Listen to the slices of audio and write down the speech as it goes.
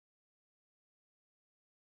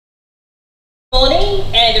Morning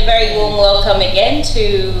and a very warm welcome again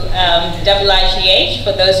to the UIIGH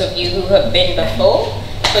for those of you who have been before.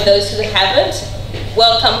 For those who haven't,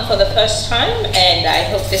 welcome for the first time, and I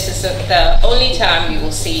hope this is the only time we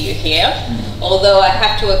will see you here. Although I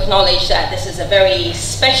have to acknowledge that this is a very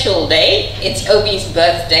special day. It's Obi's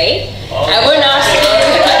birthday. I won't ask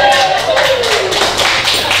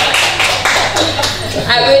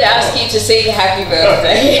I would ask you to sing happy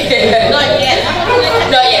birthday. Not yet.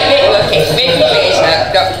 Not yet. Okay, maybe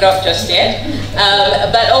later, not just yet.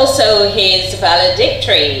 But also his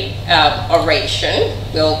valedictory oration.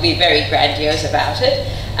 We'll be very grandiose about it.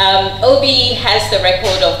 Obi has the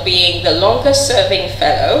record of being the longest serving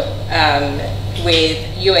fellow with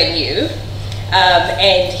UNU.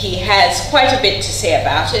 And he has quite a bit to say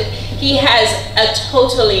about it. He has a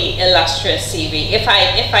totally illustrious CV. If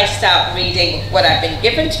I start reading what I've been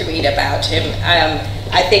given to read about him,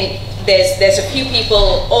 I think there's a few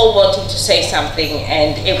people all wanting to say something,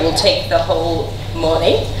 and it will take the whole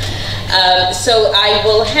morning. So I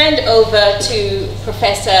will hand over to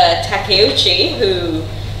Professor Takeuchi, who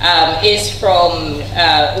is from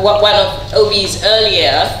one of Obi's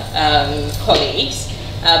earlier colleagues,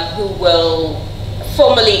 who will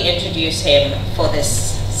formally introduce him for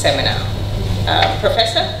this seminar.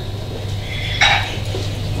 Professor?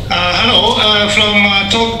 Hello, from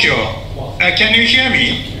Tokyo. Can you hear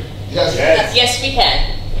me? Yes. Yes, we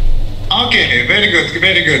can. Okay, very good,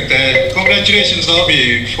 very good. Congratulations,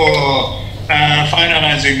 Obi, for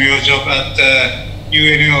finalizing your job at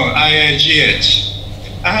UNU-IIGH.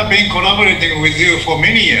 I have been collaborating with you for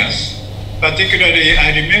many years. Particularly,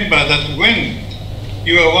 I remember that when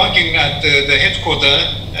you were working at the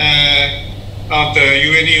headquarters of the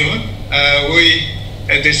UNU, we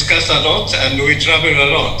discussed a lot and we traveled a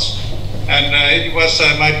lot. And it was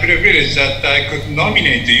my privilege that I could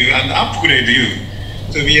nominate you and upgrade you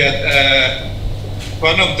to be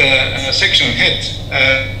one of the section heads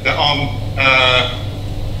on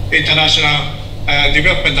international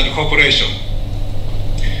development and cooperation.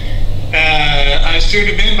 I still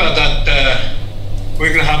remember that we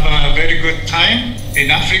will have a very good time in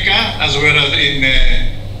Africa as well as in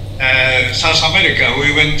South America.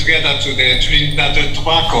 We went together to the Trinidad and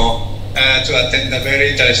Tobago to attend a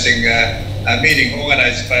very interesting meeting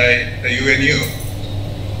organized by the UNU.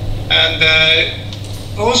 And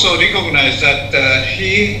also recognize that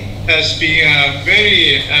he has been a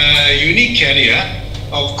very unique career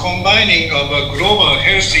of combining of global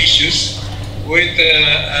health issues with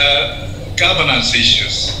governance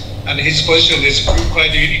issues. And his position is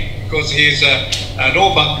quite unique because he is a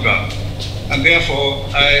law background. And therefore,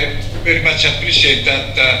 I very much appreciate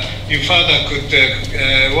that your father could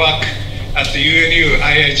work at the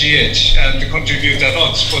UNU-IIGH and contribute a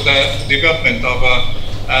lot for the development of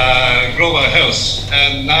global health.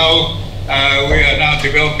 And now we are now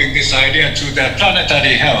developing this idea to the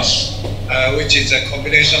planetary health, which is a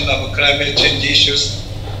combination of climate change issues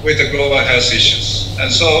with the global health issues.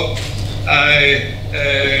 And so I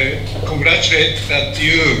congratulate that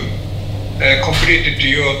you completed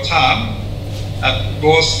your term at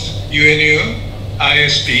both UNU,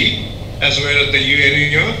 ISP, as well as the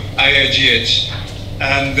UNU-IIGH.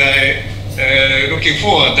 And looking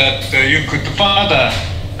forward that you could further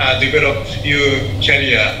develop your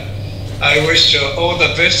career. I wish you all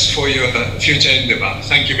the best for your future endeavor.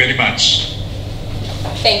 Thank you very much.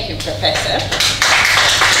 Thank you, Professor.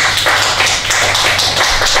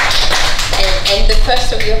 And the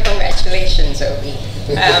first of your congratulations, Obi.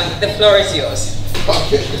 The floor is yours.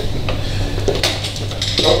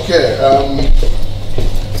 Okay.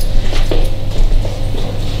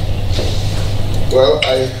 Well,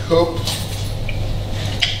 I hope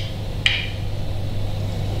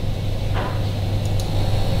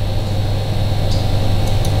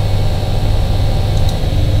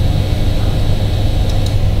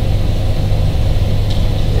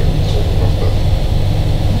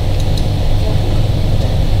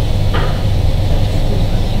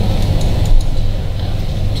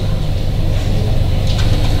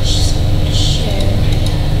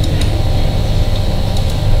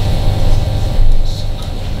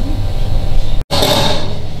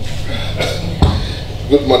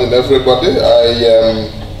good morning, everybody.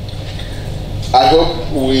 I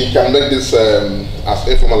hope we can make this as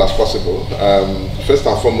informal as possible. First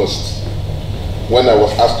and foremost, when I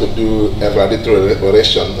was asked to do a valedictory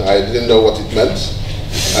oration, I didn't know what it meant.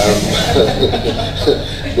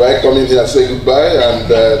 Do I come in here and say goodbye, and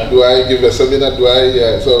do I give a seminar? Do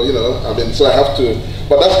I? So so I have to.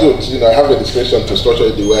 But that's good. I have the discretion to structure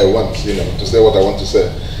it the way I want. To say what I want to say.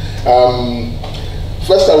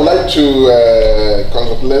 First, I would like to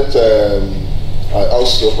congratulate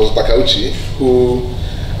also Professor Takauchi, who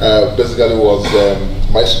basically was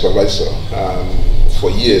my supervisor for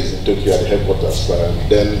years in Tokyo at the headquarters,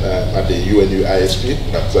 then at the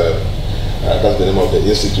UNU-IIGH, that's the name of the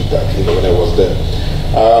institute that, when I was there.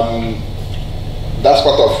 That's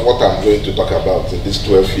part of what I'm going to talk about in this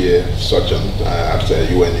 12-year sojourn at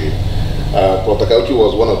UNU. Professor Takauchi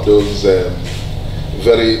was one of those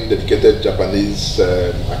very dedicated Japanese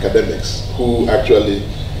academics who actually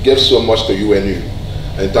gave so much to UNU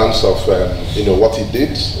in terms of what he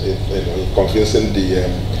did in convincing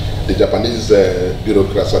the Japanese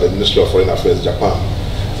bureaucrats at the Ministry of Foreign Affairs, Japan,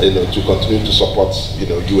 to continue to support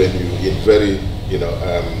UNU in very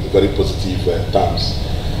very positive terms.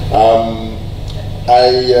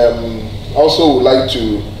 I also would like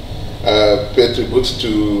to pay tribute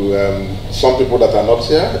to some people that are not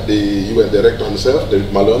here. The UN Director himself,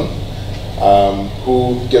 David Malone,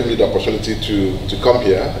 who gave me the opportunity to come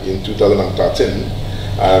here in 2013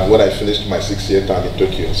 when I finished my 6-year term in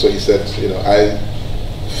Tokyo. So he said, I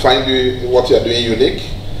find what you are doing unique.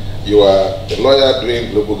 You are a lawyer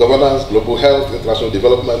doing global governance, global health, international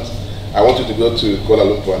development. I want you to go to Kuala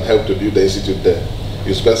Lumpur and help to build the institute there.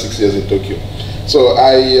 You spent 6 years in Tokyo. So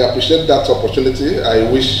I appreciate that opportunity. I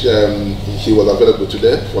wish he was available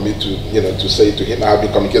today for me to say it to him. I have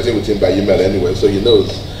been communicating with him by email anyway, so he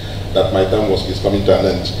knows that my time is coming to an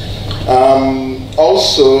end.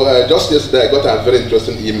 Also, just yesterday I got a very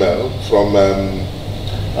interesting email from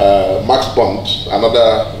Max Bond,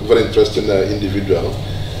 another very interesting individual,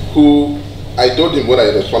 who I told him when I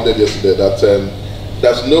responded yesterday that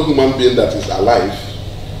there's no human being that is alive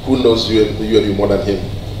who knows UNU more than him.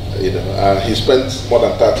 He spent more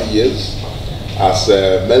than 30 years as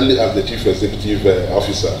mainly as the chief executive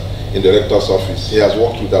officer in the rector's office. He has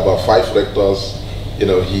worked with about 5 rectors. He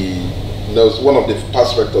knows one of the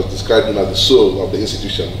past rectors described him as the soul of the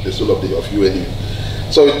institution, the soul of UNU.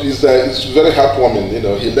 So it's very heartwarming.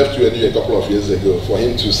 He left UNU a couple of years ago for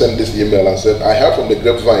him to send this email and said, I heard from the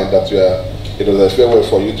grapevine that there's a farewell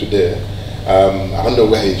for you today. I don't know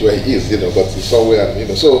where he is, but he's somewhere.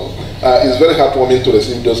 So it's very heartwarming to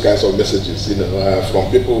receive those kinds of messages, from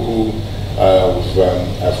people who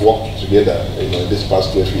have worked together, this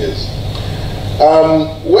past 12 years.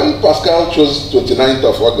 When Pascal chose 29th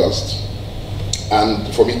of August, and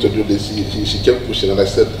for me to do this, she kept pushing, and I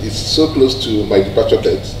said, it's so close to my departure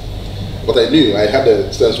date. But I knew, I had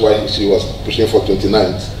a sense why she was pushing for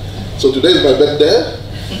 29th. So today is my birthday.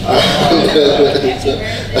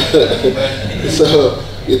 So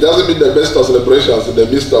it doesn't mean the best of celebrations in the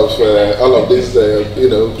midst of all of these,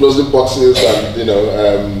 closing boxes and,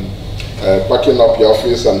 packing up your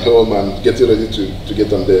office and home and getting ready to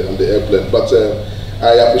get on the airplane. But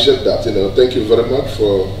I appreciate that. Thank you very much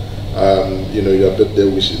for your birthday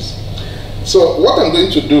wishes. So what I'm going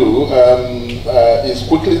to do is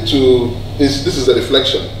quickly this is a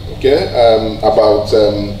reflection, okay, about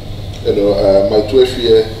my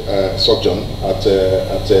 12-year sojourn at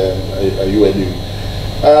UNU.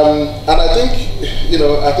 And I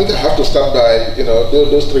think I have to start by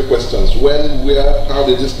those 3 questions: when, where, how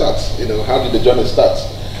did it start? How did the journey start?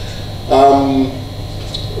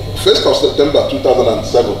 1st of September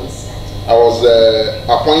 2007, I was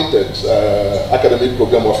appointed academic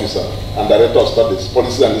program officer and director of studies,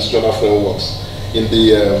 policy and institutional frameworks in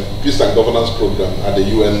the peace and governance program at the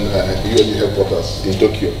UNU headquarters in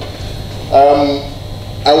Tokyo.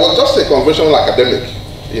 I was just a conventional academic,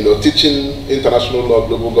 teaching international law,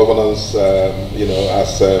 global governance,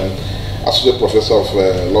 as associate professor of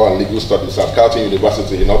law and legal studies at Carleton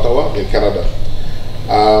University in Ottawa, in Canada.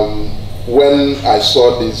 When I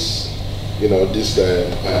saw this, this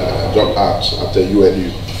job at the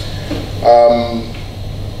UNU,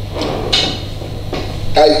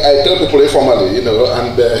 I tell people informally,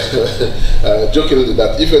 and jokingly,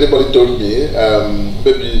 that if anybody told me,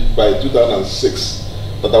 maybe by 2006,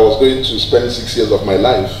 that I was going to spend 6 years of my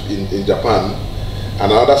life in Japan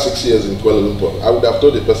and another 6 years in Kuala Lumpur, I would have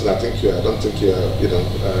told the person, I don't think you are,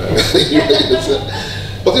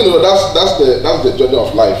 but that's the journey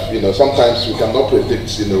of life. Sometimes you cannot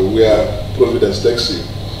predict, where providence takes you.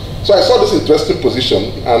 So I saw this interesting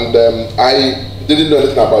position, and I didn't know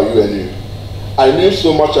anything about UNU. I knew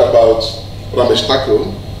so much about Ramesh Thakur,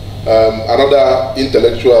 another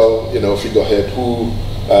intellectual, figurehead who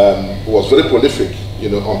was very prolific,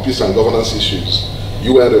 on peace and governance issues,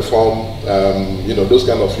 UN reform, those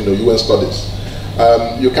kind of, UN studies.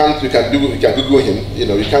 You can Google him.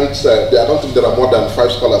 You can't. I don't think there are more than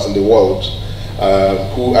 5 scholars in the world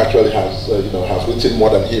who actually have written more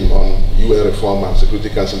than him on UN reform and Security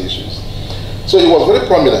Council issues. So he was very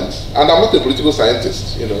prominent, and I'm not a political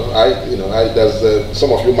scientist. There's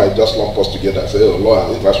some of you might just lump us together and say, oh, law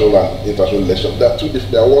and international relations.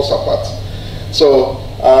 They are worlds apart. So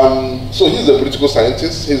he's a political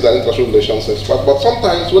scientist. He's an international relations expert. But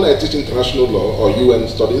sometimes when I teach international law or UN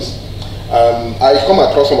studies, I come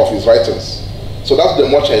across some of his writings. So that's the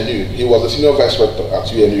much I knew. He was the senior vice rector at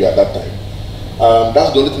UNU at that time.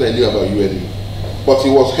 That's the only thing I knew about UNU. But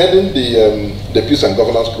he was heading the Peace and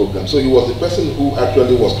Governance Program. So he was the person who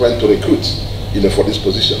actually was trying to recruit, for this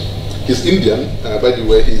position. He's Indian, by the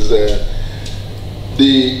way. He's a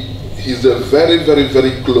very, very,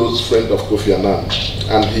 very close friend of Kofi Annan,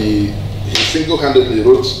 and he single-handedly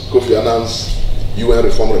wrote Kofi Annan's UN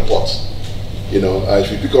reform report.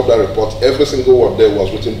 If you pick up that report, every single word there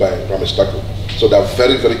was written by Ramesh Thakur. So they're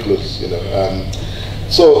very, very close.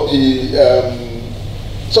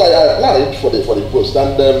 So I applied for the post,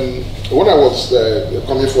 and when I was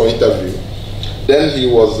coming for an interview, then he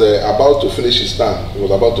was about to finish his term. He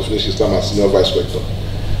was about to finish his term as senior vice rector.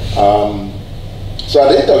 So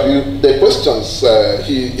at the interview, the questions,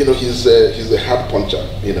 he's a hard puncher,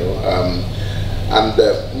 and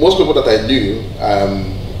most people that I knew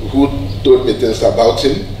who told me things about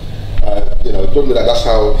him, told me that that's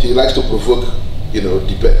how he likes to provoke,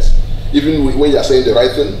 debates. Even when you're saying the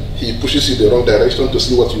right thing, he pushes you the wrong direction to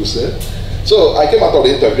see what you say. So I came out of the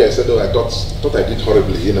interview, I said, oh, I thought I did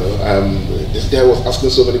horribly, this guy was asking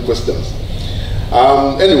so many questions.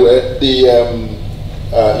 Anyway,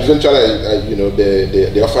 eventually,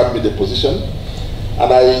 they offered me the position,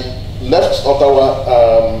 and I left Ottawa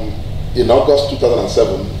in August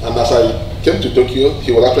 2007, and as I came to Tokyo,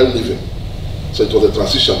 he was actually leaving. So it was a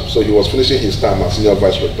transition. So he was finishing his time as senior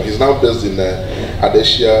vice rector. He's now based in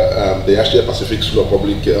ADASIA, the Asia Pacific School of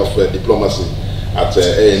Public Diplomacy at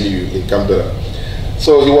ANU in Canberra.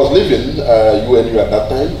 So he was leaving UNU at that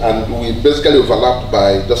time, and we basically overlapped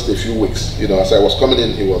by just a few weeks. As I was coming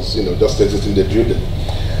in, he was just exiting the building.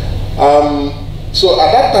 So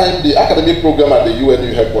at that time, the academic program at the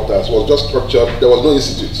UNU headquarters was just structured. There was no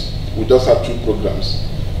institute. We just had two programs: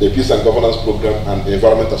 the Peace and Governance Program and the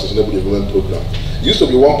Environment and Sustainable Development Program. It used to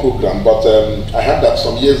be one program, but I heard that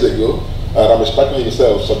some years ago, Ramesh Thakur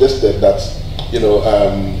himself suggested that,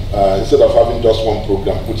 instead of having just one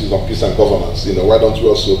program, which is on peace and governance, why don't we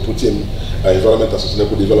also put in environment and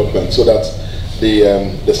sustainable development, so that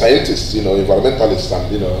the scientists, environmentalists and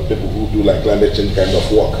people who do like climate change kind of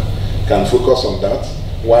work can focus on that,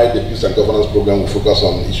 while the Peace and Governance Program will focus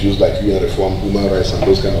on issues like UN reform, human rights, and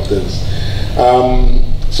those kind of things.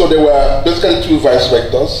 So there were basically two vice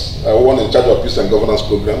rectors, one in charge of Peace and Governance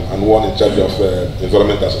Program and one in charge of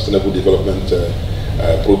Environment and Sustainable Development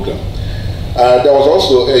Program. There was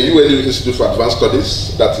also a UNU Institute for Advanced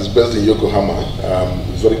Studies that is based in Yokohama,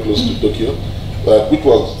 very close to Tokyo, which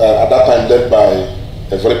was at that time led by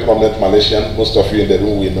a very prominent Malaysian, most of you in the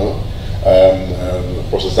room will know,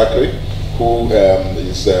 Professor Zachary, who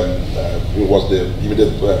was the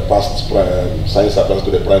immediate past science advisor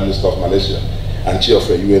to the Prime Minister of Malaysia and chair of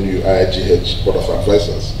a UNU-IIGH Board of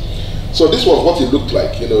Advisors. So this was what it looked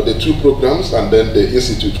like, the two programs and then the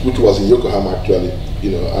institute, which was in Yokohama actually,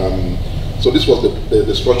 so this was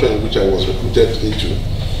the structure in which I was recruited into.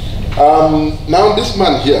 Now this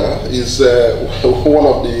man here is one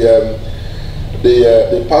of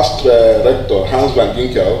the past rector, Hans van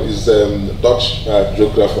Ginkel, is Dutch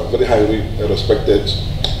geographer, very highly respected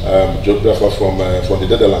geographer from the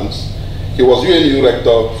Netherlands. He was UNU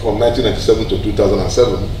rector from 1997 to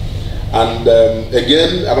 2007, and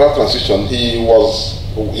again, another transition. He worked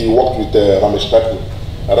with Ramesh Thakur.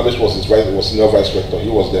 Ramesh was senior vice rector. He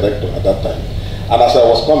was the rector at that time. And as I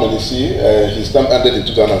was coming, you see, his term ended in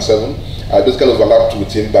 2007. I basically overlapped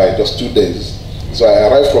with him by just 2 days. So I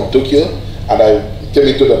arrived from Tokyo, and I came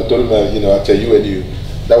into the auditorium, at UNU.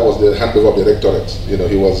 That was the handover of the rectorate. He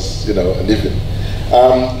was, leaving.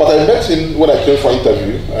 But I met him when I came for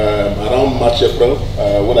interview, around March, April,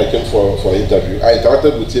 when I came for interview. I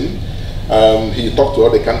interacted with him. He talked to all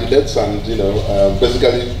the candidates, and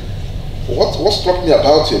basically, what struck me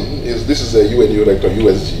about him is this is a UNU rector,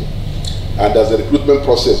 USG, and there's a recruitment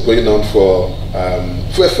process going on for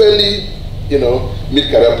a fairly,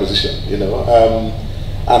 mid-career position,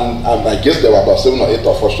 and I guess there were about 7 or 8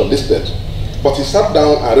 of us shortlisted. But he sat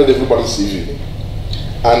down and read everybody's CV.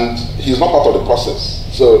 And he's not part of the process.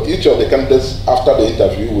 So each of the candidates after the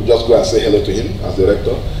interview would just go and say hello to him as the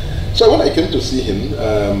rector. So when I came to see him,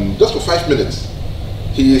 just for 5 minutes,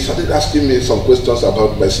 he started asking me some questions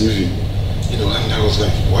about my CV. And I was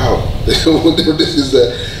like, wow, this is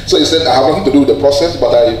so he said, I have nothing to do with the process,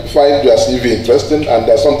 but I find your CV interesting, and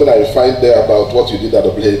there's something I find there about what you did at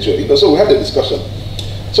WHO. So we had a discussion.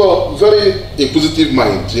 So very inquisitive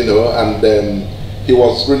mind, you know, and he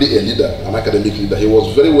was really a leader, an academic leader. He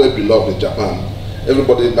was very well beloved in Japan.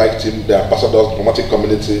 Everybody liked him, the ambassadors, diplomatic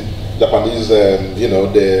community, Japanese, you know,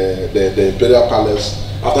 the imperial palace.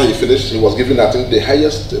 After he finished, he was given, I think, the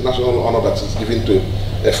highest national honor that is given to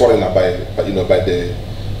a foreigner by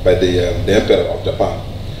the emperor of Japan.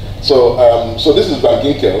 So, so this is Van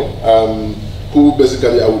Ginkel, who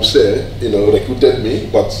basically, I would say, you know, recruited me,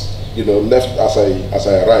 but you know, left as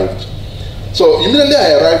I arrived. So immediately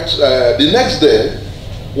I arrived, the next day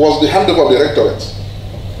was the handover of the rectorate.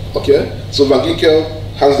 Okay, so Van Ginkel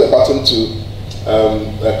hands the baton to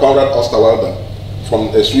Konrad Osterwalder, from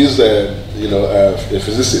a Swiss, you know, a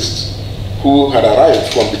physicist who had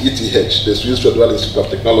arrived from the ETH, the Swiss Federal Institute of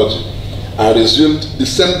Technology, and resumed the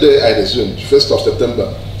same day I resumed, 1st of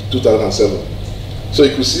September 2007. So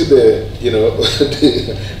you could see the, you know,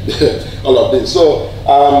 all of this. So,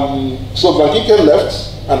 so Van Ginkel left,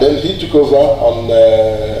 and then he took over on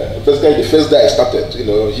basically the first day I started. You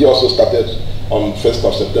know, he also started on 1st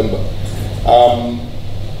of September.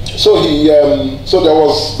 So he, so there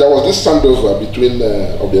was this handover between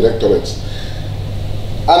of the rectorates,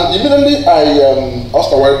 and immediately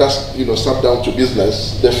Osterwalder, you know, sat down to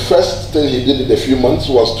business. The first thing he did in a few months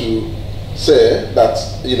was to say that,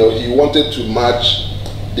 you know, he wanted to merge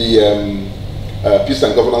the Peace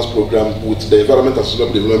and Governance Program with the Environment and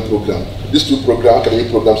Sustainable Development Program. These two academic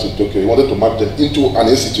programs in Tokyo, he wanted to merge them into an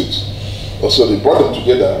institute. So they brought them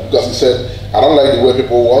together because he said, I don't like the way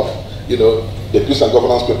people work. You know, the Peace and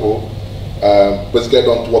Governance people basically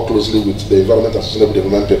don't work closely with the Environment and Sustainable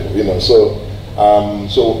Development people. You know, so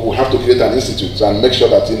so we have to create an institute and make sure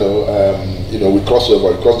that, you know, we cross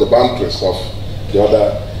the boundaries of the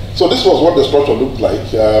other. So this was what the structure looked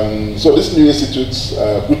like. So this new institute,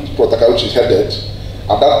 which Prof. Takauchi headed,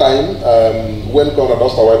 at that time, when Konrad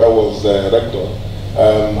Osterwalder was rector,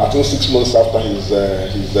 I think 6 months after his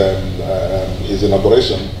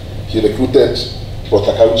inauguration, he recruited Prof.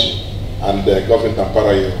 Takauchi and Govin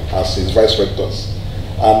Tamparayo as his vice rectors.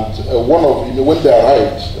 And when they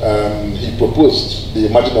arrived, he proposed the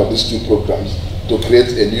merging of these two programs to create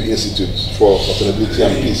a new institute for sustainability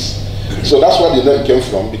and peace. So that's where the name came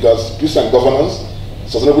from, because peace and governance,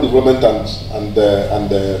 sustainable development and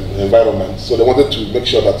environment. So they wanted to make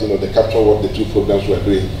sure that, you know, they capture what the two programs were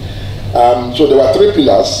doing. So there were three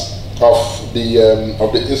pillars of the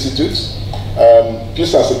institute: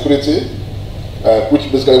 peace and security,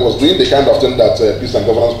 which basically was doing the kind of thing that peace and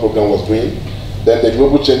governance program was doing. Then the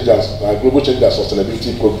global change and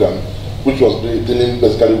sustainability program, which was dealing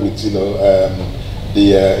basically with, you know,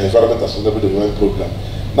 the environment and sustainable development program.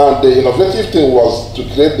 Now, the innovative thing was to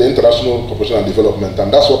create the International Cooperation and Development,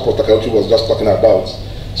 and that's what Prof. Takauchi was just talking about.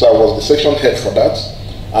 So I was the section head for that,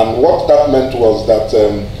 and what that meant was that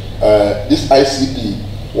this ICD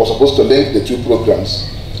was supposed to link the two programs,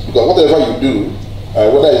 because whatever you do,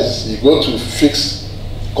 whether it's you go to fix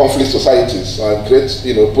conflict societies and create,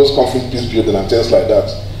 you know, post-conflict peace building and things like that,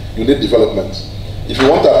 you need development. If you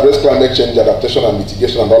want to address climate change, adaptation and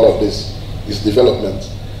mitigation and all of this, is development.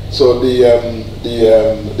 So the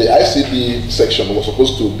ICD section was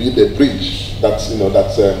supposed to be the bridge that, you know,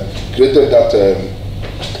 that created that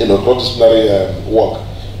you know, cross-disciplinary work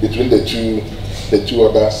between the two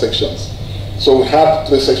other sections. So we had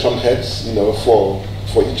 3 section heads, you know, for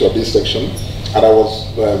each of these sections, and I was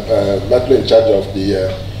likely in charge of the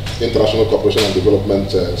International Cooperation and Development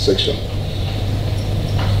section.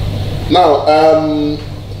 Now,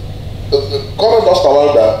 Konrad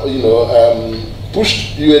Osterwalder, you know,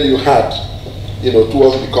 pushed UNU hard, you know,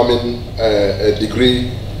 towards becoming a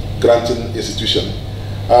degree granting institution.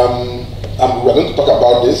 And we're going to talk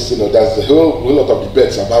about this. You know, there's a whole lot of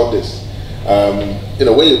debates about this. You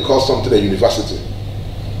know, when you call something a university,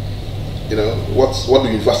 you know, what do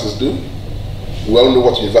universities do? We all know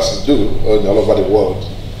what universities do all over the world.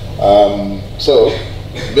 So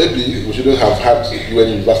maybe we shouldn't have had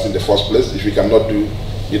UNU University in the first place if we cannot do,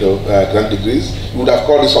 you know, grant degrees. We would have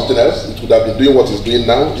called it something else. It would have been doing what it's doing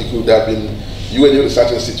now. It could have been UNU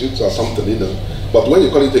Research Institute or something, you know. But when you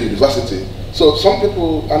call it a university, so some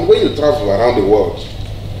people, and when you travel around the world,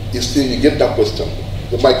 you get that question.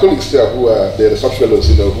 My colleagues here who are the research fellows,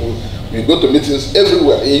 you know, who we go to meetings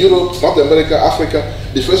everywhere, in Europe, North America, Africa,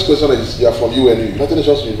 the first question is, you are from UNU, United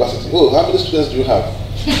Nations University. Oh, how many students do you have?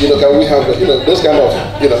 You know, can we have, you know, those kind of,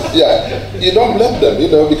 you know, yeah. You don't blame them, you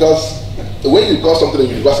know, because when you call something a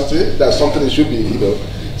university, that's something it should be, you know.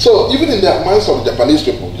 So even in the minds of the Japanese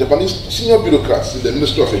people, Japanese senior bureaucrats in the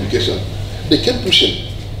Ministry of Education, they kept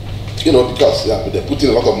pushing, you know, because they're putting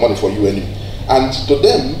a lot of money for UNU. And to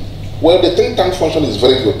them, well, the think tank function is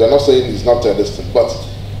very good. They're not saying it's not this thing, but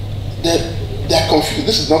the they are confused.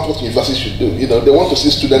 This is not what universities should do. You know, they want to see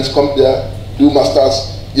students come there, do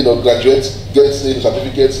masters, you know, graduate, get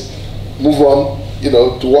certificates, move on, you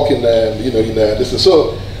know, to work in, this.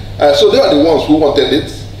 So they are the ones who wanted it.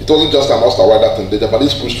 It wasn't just an award that the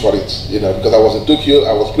Japanese pushed for it, you know, because I was in Tokyo,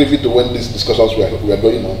 I was privy to when these discussions were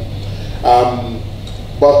going on.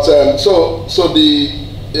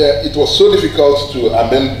 It was so difficult to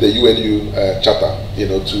amend the UNU charter, you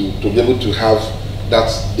know, to be able to have that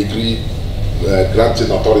degree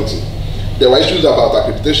granting authority. There were issues about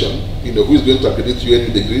accreditation, you know, who is going to accredit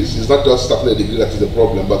UNU degrees. It's not just starting a degree that is the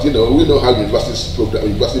problem, but you know, we know how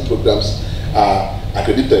university programs are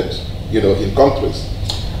accredited, you know, in countries.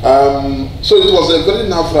 So it was a very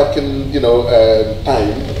nerve-wracking, you know,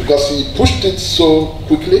 time, because he pushed it so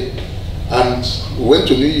quickly and went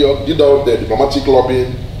to New York, did all the diplomatic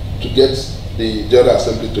lobbying to get the General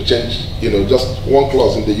Assembly to change, you know, just one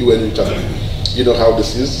clause in the UNU charter. You know how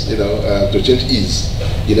this is, you know, to change is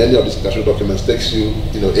in any of these international documents takes you,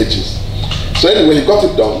 you know, ages. So anyway, he got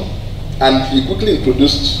it done, and he quickly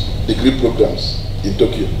introduced degree programs in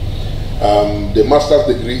Tokyo. The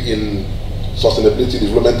master's degree in sustainability,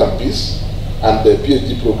 development and peace, and the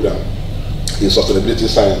PhD program in sustainability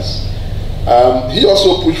science. He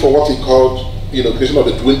also pushed for what he called, you know, creation of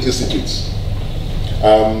the Twin Institutes.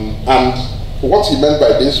 And what he meant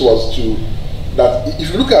by this was that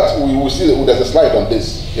if you look at, we will see that there's a slide on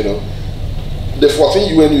this, you know, the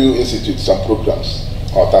 14 UNU institutes and programs,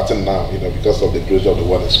 or 13 now, you know, because of the closure of the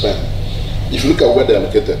one in Spain. If you look at where they're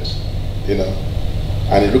located, you know,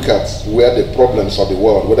 and you look at where the problems of the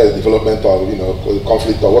world, whether it's development or, you know,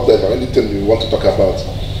 conflict or whatever, anything you want to talk about,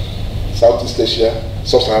 Southeast Asia,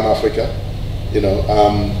 Sub-Saharan Africa, you know,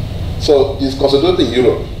 so it's concentrated in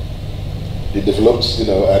Europe. It developed, you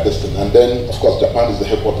know, this thing, and then of course Japan is the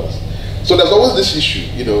headquarters. So there's always this issue,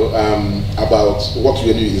 you know, about what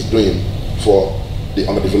UNU is doing for the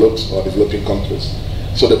underdeveloped or developing countries.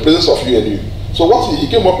 So the presence of UNU. So what he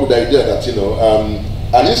came up with the idea that, you know,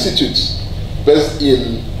 an institute based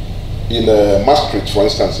in Maastricht, for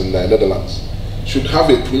instance, in the Netherlands, should have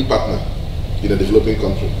a twin partner in a developing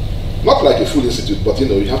country. Not like a full institute, but you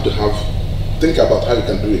know, you have to think about how you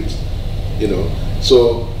can do it. You know,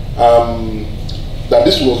 so that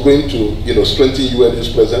this was going to, you know, strengthen UNU's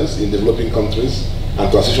presence in developing countries and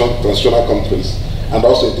transitional countries, and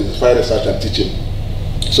also intensify research and teaching.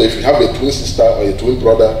 So if you have a twin sister or a twin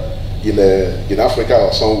brother in Africa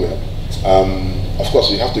or somewhere, of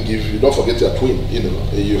course you have to give, you don't forget your twin, you know,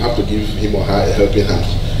 you have to give him or her a helping hand.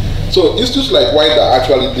 So institutes like WIDA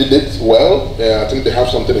actually did it well. I think they have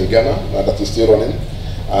something in Ghana that is still running.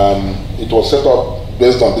 It was set up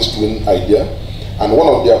based on this twin idea. And one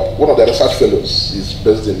of their research fellows is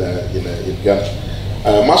based in Ghana.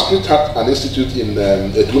 Maastricht had an institute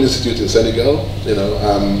a twin institute in Senegal. You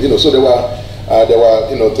know, so there were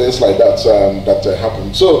you know, things like that that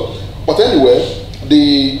happened. So, but anyway,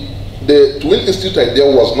 the twin institute idea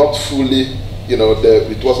was not fully, you know,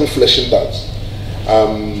 it wasn't fleshing out.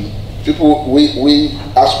 We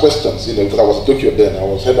asked questions, you know, because I was in Tokyo then. I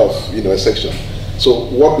was head of, you know, a section. So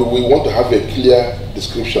what do we want to have a clear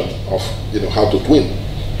description of, you know, how to twin?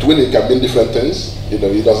 Twinning can mean different things. You know,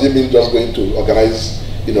 it doesn't mean just going to organize,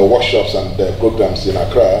 you know, workshops and programs in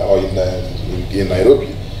Accra or in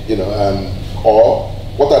Nairobi, you know, or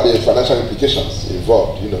what are the financial implications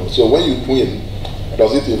involved, you know. So when you twin,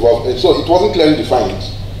 does it involve? So it wasn't clearly defined,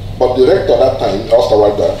 but the rector at that time,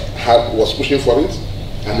 Osterwalder, was pushing for it,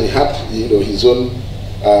 and he had, you know, his own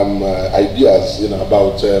ideas, you know,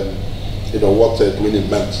 about you know, what twinning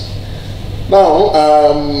meant. Now,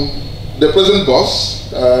 the present boss,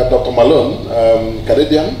 Dr. Malone,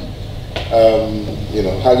 Canadian, you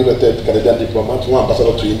know, highly rated Canadian diplomat, one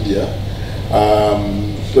ambassador to India,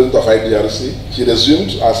 president of IDRC. He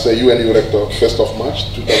resumed as a UNU rector 1st of March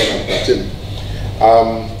 2013.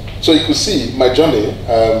 So you could see my journey,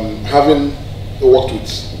 having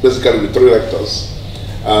worked basically with 3 rectors,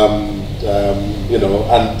 you know,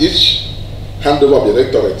 and each handover of the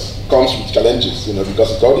rectorate comes with challenges, you know,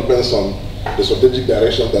 because it all depends on the strategic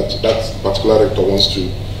direction that particular rector wants to,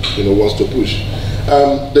 you know, push.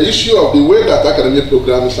 The issue of the way that academic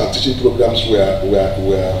programs and teaching programs were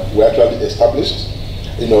actually established,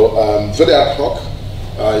 you know, very ad hoc.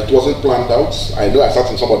 It wasn't planned out. I know I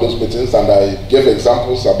sat in some of those meetings and I gave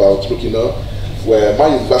examples about, look, you know, where my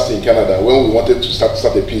university in Canada, when we wanted to start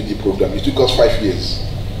a PhD program, it took us 5 years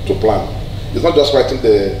to plan. It's not just writing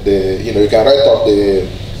you know, you can write up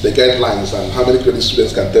the guidelines and how many credit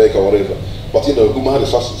students can take or whatever, but you know, human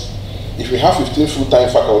resources. If we have 15 full-time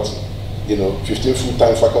faculty, you know, 15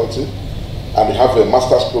 full-time faculty, and we have a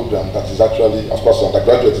master's program that is actually, of course,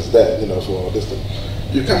 undergraduate is there, you know, for this thing.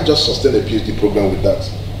 You can't just sustain a PhD program with that.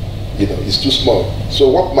 You know, it's too small. So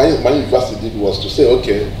what my university did was to say,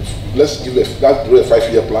 okay, let's do a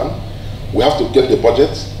 5-year plan. We have to get the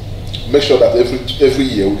budget, make sure that every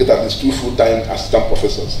year we get at least 2 full-time assistant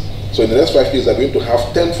professors. So in the next 5 years, they're going to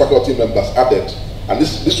have 10 faculty members added. And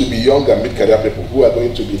this will be young and mid-career people who are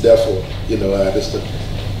going to be there for, you know, this thing.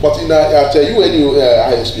 But at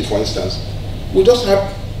UNU-IIGH, for instance, we just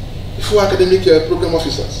have 4 academic program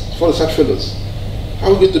officers, 4 research fellows. How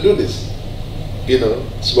are we going to do this? You know,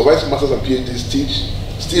 supervise masters and PhDs, teach,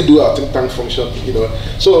 still do our think tank function, you know.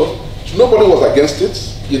 So nobody was against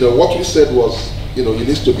it. You know, what we said was, you know, it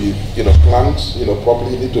needs to be, you know, planned, you know,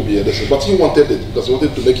 properly, it needs to be a lesson. But he wanted it because he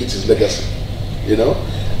wanted to make it his legacy, you know.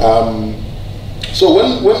 So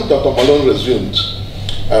when Dr. Malone resumed,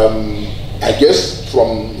 I guess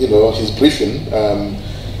from, you know, his briefing,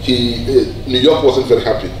 New York wasn't very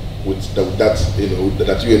happy with that, you know,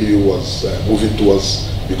 that UNU was moving towards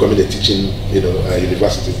becoming a teaching, you know,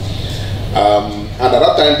 university. And at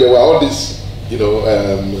that time, there were all these, you know,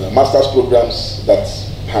 master's programs that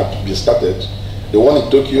had been started. The one in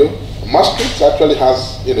Tokyo, Maastricht actually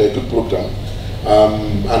has, you know, a good program.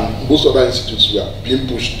 And most other institutes were being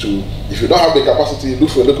pushed to, if you don't have the capacity, look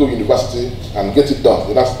for a local university and get it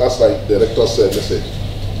done. That's like the rector's message.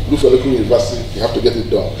 Look for a local university, you have to get it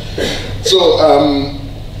done. So,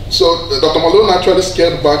 so Dr. Malone actually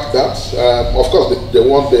scaled back that. Of course,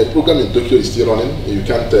 the program in Tokyo is still running. You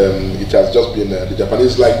can't, it has just been, the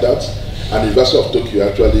Japanese like that. And the University of Tokyo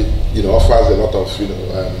actually, you know, offers a lot of, you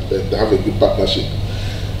know, they have a good partnership.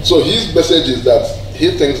 So his message is that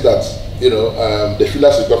he thinks that, you know, the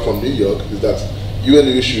feelers he got from New York is that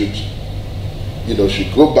UNU should, you know,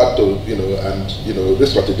 should go back to, you know, and, you know,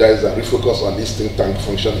 re-strategize and refocus on this think tank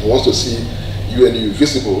function. He wants to see UNU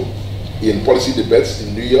visible in policy debates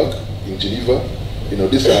in New York, in Geneva. You know,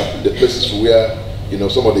 these are the places where, you know,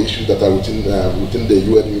 some of the issues that are within the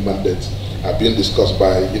UNU mandate are being discussed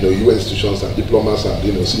by, you know, UN institutions and diplomats and,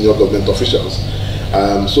 you know, senior government officials.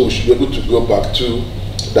 So we should be able to go back to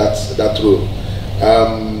that role.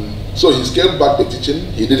 So he scaled back the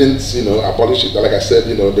teaching. He didn't, you know, abolish it. Like I said,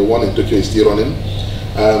 you know, the one in Tokyo is still running.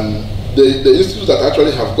 The institutes that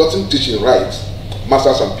actually have gotten teaching right,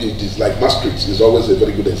 masters and PhDs, like Maastricht is always a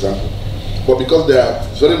very good example. But because they are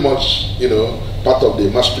very much, you know, part of the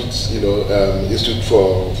Maastricht, you know, Institute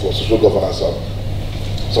for Social Governance or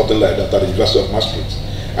something like that at the University of Maastricht.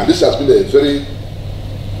 And this has been a very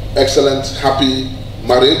excellent, happy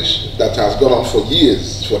marriage that has gone on for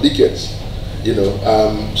years, for decades. You know,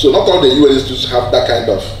 so not all the UN institutes have that kind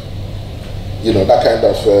of, you know, that kind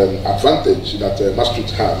of advantage that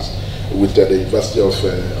Maastricht has with the University of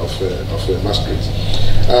Maastricht.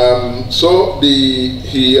 So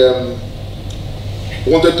he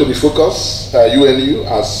wanted to refocus UNU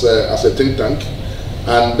as a think tank.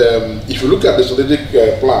 And if you look at the strategic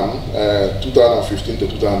plan, 2015 to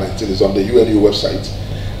 2019 is on the UNU website.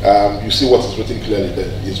 You see what is written clearly there.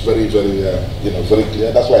 It's very, very, you know, very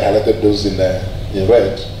clear. That's why I highlighted those in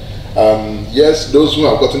red. Yes, those who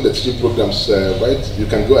have gotten the teaching programs right, you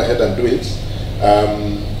can go ahead and do it.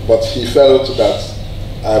 But he felt that,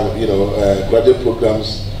 you know, graduate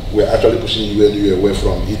programs were actually pushing UNU away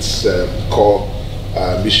from its core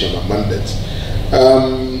mission and mandate.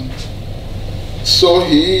 So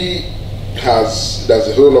there's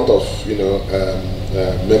a whole lot of, you know,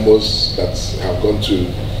 memos that have gone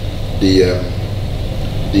to the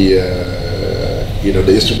you know,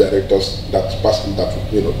 the institute directors that passed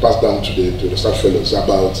down to the research fellows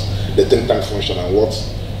about the think tank function and what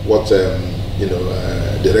you know,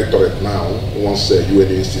 the rectorate now wants UNU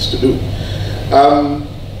institutes to do.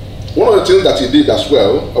 One of the things that he did as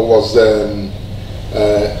well was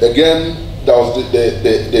again, there was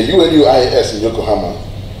the UNU-IIGH in Yokohama,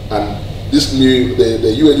 and this new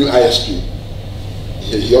the UNU-ISP.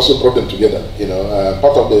 He also brought them together. You know,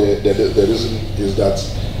 part of the reason is that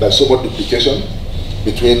there's so much duplication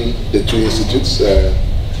between the two institutes.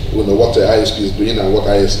 You know, what the ISP is doing and what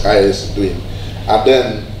IIS is doing. And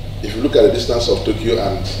then, if you look at the distance of Tokyo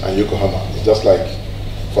and Yokohama, it's just like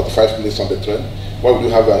 45 minutes on the train. Why would you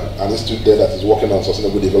have an institute there that is working on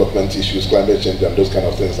sustainable development issues, climate change, and those kind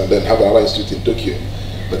of things, and then have another institute in Tokyo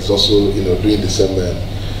that's also, you know, doing the same?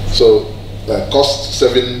 So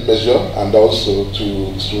cost-saving measure, and also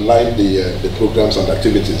to streamline the programs and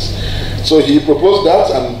activities. So he proposed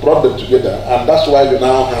that and brought them together, and that's why you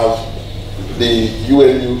now have the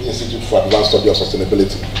UNU Institute for Advanced Study of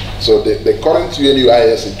Sustainability. So the current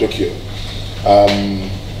UNU-IIGH in Tokyo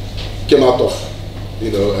came out of,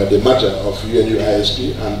 you know, the merger of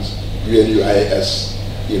UNU-ISP and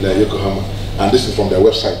UNU-IIGH in Yokohama, and this is from their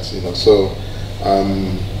website. You know, so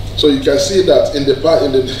So you can see that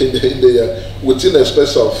within a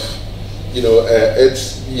space of 8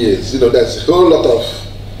 years, there's a whole lot of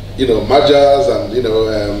mergers and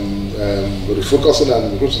refocusing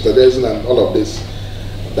and restructuring and all of this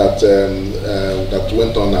that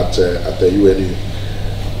went on at the UNU.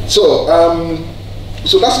 So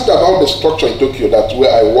so that's it about the structure in Tokyo, that's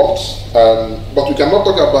where I worked. But we cannot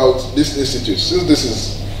talk about this institute since this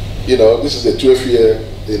is this is a 12-year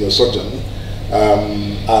sojourn,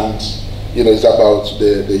 and it's about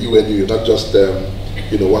the UNU, not just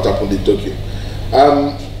what happened in Tokyo.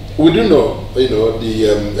 We do know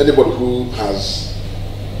anybody who has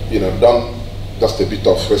done just a bit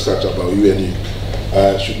of research about UNU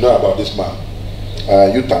should know about this man,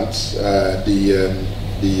 Utant,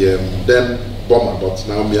 the then bomber, but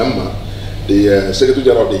now Myanmar, the Secretary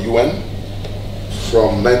General of the UN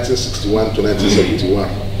from 1961 to 1971.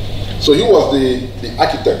 So he was the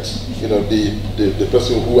architect, the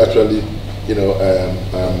person who actually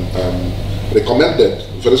recommended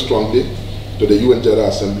very strongly to the UN General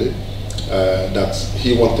Assembly that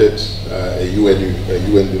he wanted a UNU, a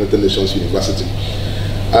UN, United Nations University.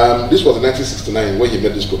 This was in 1969 when he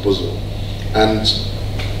made this proposal. And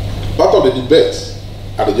part of the debate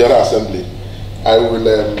at the General Assembly, I will,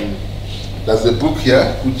 there's a book here,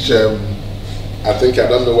 which I think, I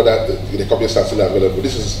don't know whether the copies are still available.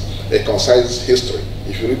 This is a concise history.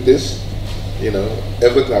 If you read this,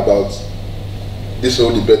 everything about this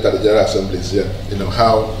whole debate at the General Assembly is here.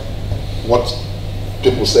 What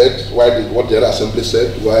people said, what the General Assembly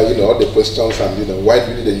said, why, all the questions, and why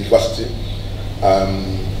do we need a university?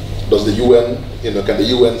 Does the UN, can the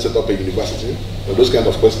UN set up a university? Those kind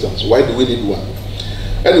of questions. Why do we need one?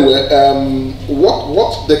 Anyway,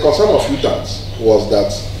 what the concern of UTANs was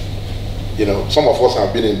that, some of us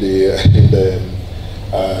have been in the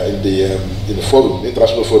forum,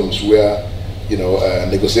 international forums where,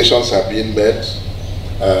 negotiations have been made,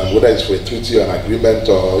 whether it's for a treaty or an agreement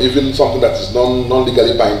or even something that is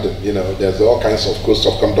non-legally binding. There's all kinds of codes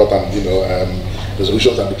of conduct and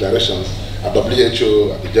resolutions and declarations at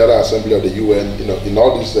WHO, at the General Assembly of the UN, in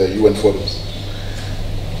all these UN forums.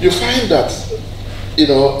 You find that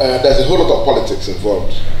there's a whole lot of politics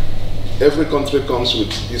involved. Every country comes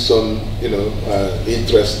with its own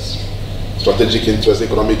interests, strategic interests,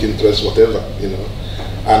 economic interests, whatever,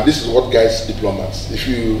 and this is what guides diplomats. If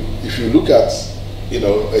you look at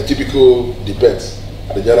a typical debate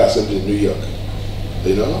at the General Assembly in New York,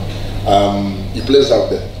 it plays out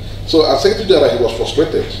there. So as Secretary General, he was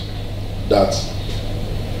frustrated that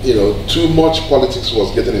too much politics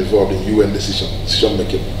was getting involved in UN decision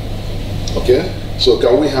making. Okay, so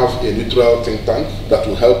can we have a neutral think tank that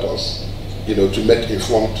will help us, to make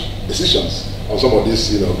informed decisions on some of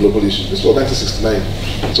these, global issues? This was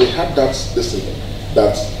 1969. So he had that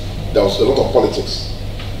that there was a lot of politics.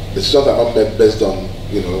 Decisions are not made based on,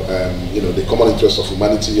 the common interests of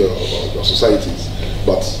humanity or societies,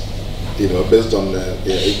 but based on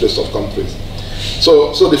the interests of countries.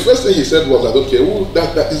 So the first thing he said was that, okay,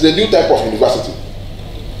 that is a new type of university.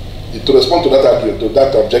 To respond to that argument, to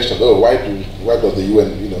that objection, why does the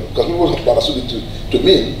UN, because we wasn't understood it to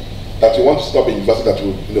mean that we want to set up a university that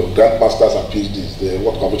will, grant masters and PhDs,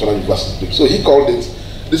 what conventional universities do. So he called it,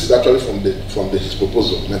 this is actually from his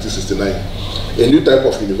proposal in 1969, a new type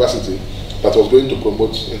of university that was going to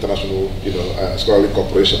promote international, scholarly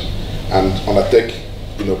cooperation and undertake,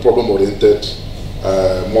 problem-oriented,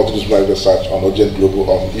 multidisciplinary research on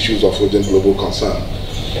issues of urgent global concern,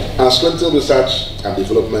 and strengthen research and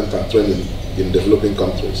development and training in developing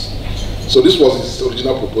countries. So this was his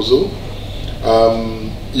original proposal.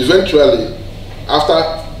 Eventually,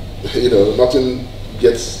 after nothing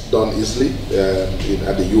gets done easily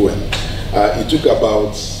at the UN, it took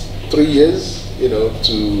about 3 years,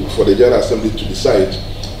 for the General Assembly to decide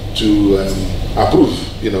to approve,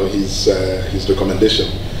 his recommendation.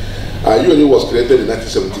 UNU was created in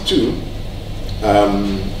 1972.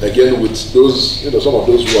 Again, with those, some of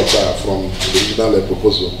those works are from the original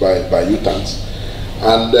proposal by UTANs,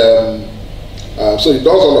 and so it does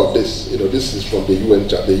all of this. This is from the UN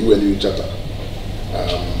the UNU Charter.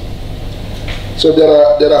 So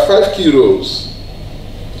there are 5 key roles.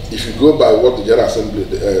 If you go by what the General Assembly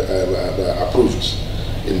approved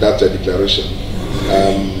in that declaration,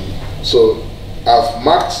 so I've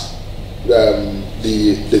marked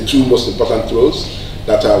the 2 most important roles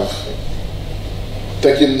that have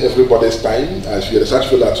taking everybody's time. As you're a research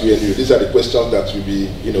fellow at UNU, these are the questions that will be,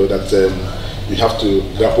 that you have to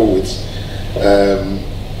grapple with.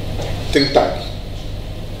 Think tank.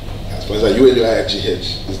 As far as the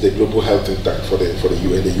UNU-IIGH is the global health think tank for the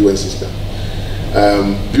UN system.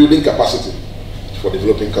 Building capacity for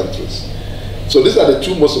developing countries. So these are the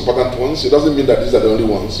two most important ones. It doesn't mean that these are the only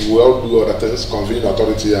ones. We all do other things, convening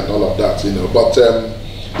authority and all of that, you know. But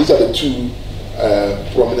these are the two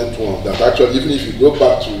prominent ones that actually, even if you go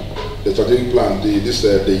back to the strategic plan, the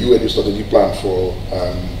UNU strategic plan for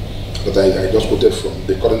that I just quoted from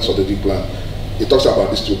the current strategic plan, it talks about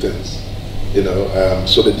these two things, you know.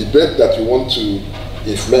 So the debate that you want to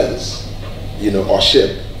influence, you know, or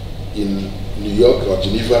shape in New York or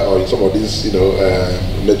Geneva or in some of these, you know,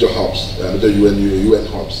 major hubs, major UN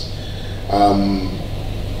hubs,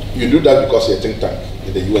 you do that because you're a think tank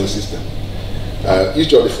in the UN system.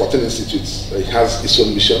 Each of the 14 institutes has its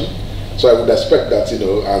own mission. So I would expect that, you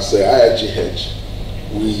know, as IIGH,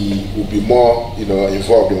 we will be more, you know,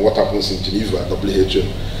 involved in what happens in Geneva, WHO,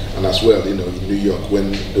 and as well, you know, in New York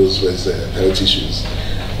when those were health issues.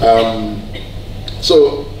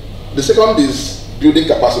 So the second is building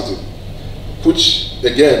capacity, which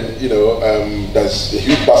again, you know, there's a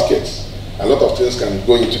huge basket. A lot of things can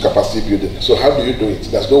go into capacity building. So how do you do it?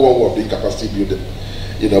 There's no one way of doing capacity building,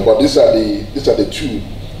 you know. But these are the two,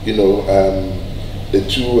 you know, the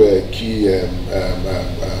two key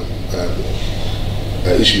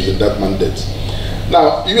issues in that mandate.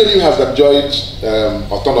 Now, UNU has enjoyed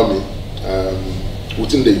autonomy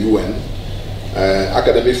within the UN,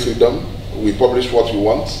 academic freedom. We publish what we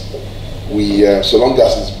want. We, so long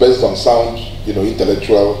as it's based on sound, you know,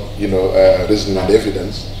 intellectual, you know, reasoning and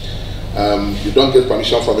evidence. You don't get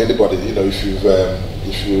permission from anybody. You know, if you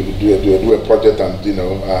do a project and, you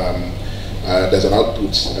know, there's an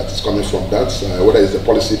output that is coming from that, whether it's a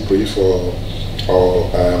policy brief or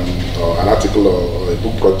an article or a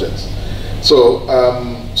book project. So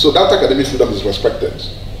so that academic freedom is respected.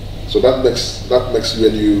 So that makes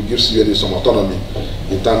UNU, gives UNU some autonomy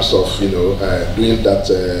in terms of, you know, doing that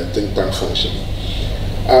think tank function.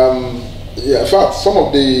 Yeah, in fact, some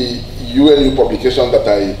of the UNU publications that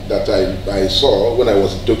I saw when I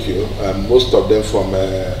was in Tokyo, most of them from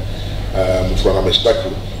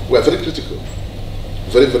Amestaku, were very critical,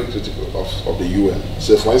 very critical of the UN.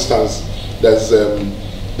 So, for instance, there's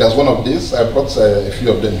one of these. I brought a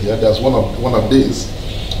few of them here. There's one of these,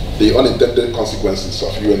 the unintended consequences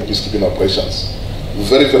of UN peacekeeping operations.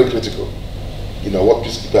 Very critical. You know what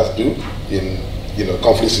peacekeepers do in, you know,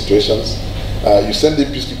 conflict situations. You send the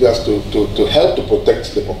peacekeepers to help to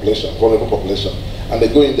protect the population, vulnerable population, and they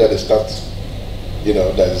go in there. They start, you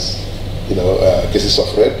know, there's, you know, cases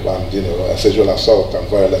of rape and, you know, sexual assault and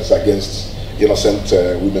violence against innocent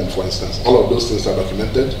women, for instance. All of those things are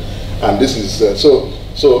documented, and this is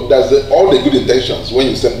so there's all the good intentions when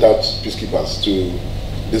you send out peacekeepers to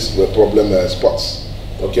these problem spots,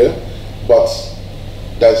 okay? But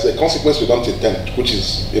there's a consequence we don't intend, which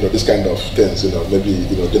is, you know, this kind of things, you know, maybe,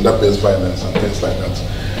 you know, gender-based violence and things like that.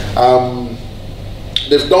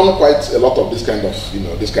 They've done quite a lot of this kind of, you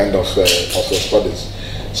know, studies.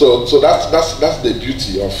 So that's the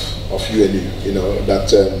beauty of UNU, you know,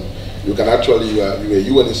 that you can actually, you're a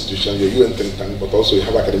UN institution, you're a UN think tank, but also you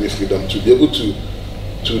have academic freedom to be able to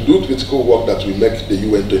do critical work that will make the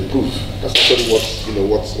UN to improve. That's actually what, you know,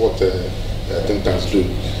 what think tanks do.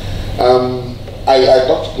 I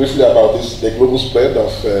talked briefly about the global spread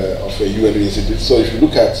of a UNU institute. So if you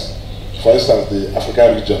look at, for instance, the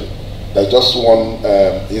African region, there's just one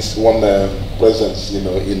presence, you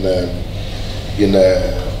know, in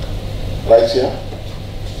right here,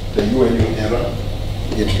 the UNU era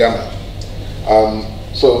in Ghana.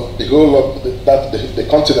 So the whole of the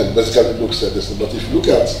continent basically looks at this. But if you look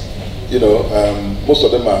at, you know, most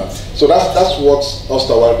of them are. So that's what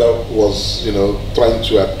Osterwalder was, you know, trying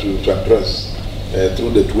to address through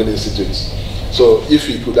the Twin Institutes. So if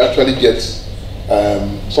you could actually get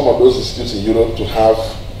some of those institutes in Europe to have,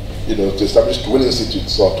 you know, to establish twin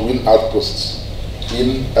institutes or twin outposts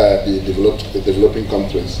in the developing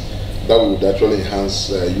countries, that would actually enhance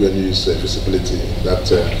UNU's visibility in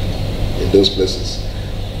that in those places.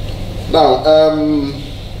 Now,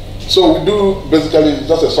 so we do basically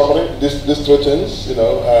just a summary. These three things, you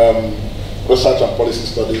know, research and policy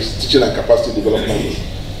studies, teaching and capacity development,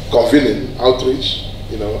 convening, outreach.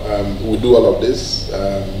 You know, we do all of this,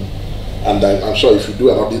 and I'm sure if you do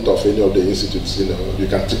an audit of any of the institutes, you know, you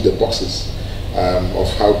can tick the boxes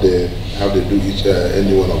of how they do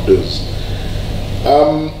any one of those.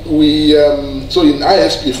 So in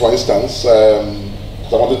ISP, for instance, I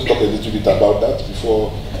wanted to talk a little bit about that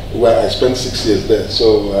before, where I spent 6 years there.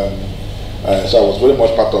 So so I was very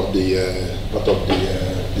much part of the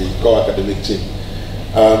core academic team.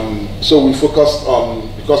 So we focused on,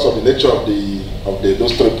 because of the nature of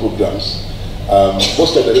those three programs,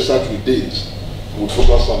 most of the research we did would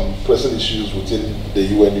focus on pressing issues within the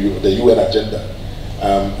UN agenda,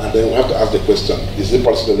 and then we have to ask the question: is it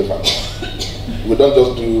policy relevant? we don't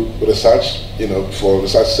just do research, for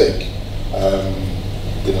research sake.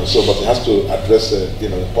 So but it has to address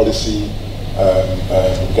policy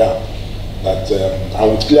gap that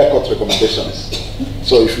and with clear-cut recommendations.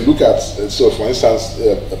 So if you look at, for instance,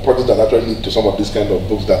 a project that actually lead to some of these kind of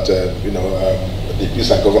books that the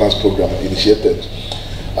Peace and Governance Program initiated.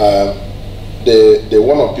 The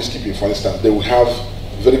one on peacekeeping, for instance, they will have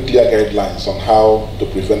very clear guidelines on how to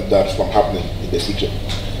prevent that from happening in the future.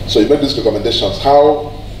 So you make these recommendations,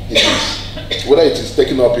 how it is, whether it is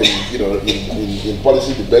taken up in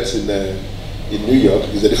policy debates in New York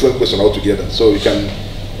is a different question altogether. So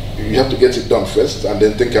you have to get it done first, and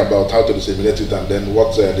then think about how to disseminate it, and then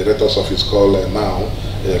what the Director's Office call now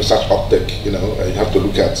research uptake. You have to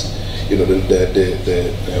look at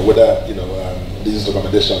whether these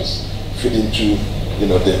recommendations fit into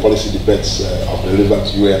the policy debates of the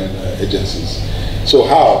relevant UN agencies. So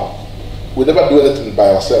how? We never do anything by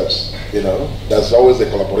ourselves. There's always a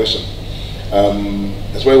collaboration.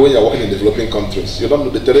 That's why when you're working in developing countries, you don't know,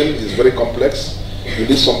 the terrain is very complex. You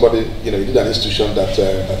need somebody, you need an institution that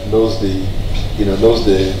knows the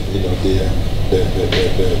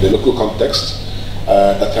local context,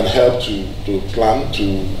 that can help to plan,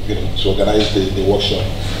 to organize the workshop.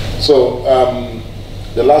 So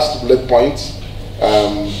the last bullet point,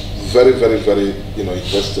 very, very, very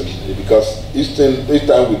interesting, because each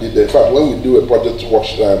time we did, in fact, when we do a project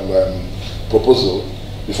workshop proposal,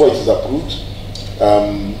 before it is approved,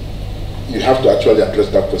 you have to actually address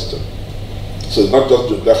that question. So it's not just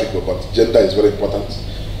geographical, but gender is very important.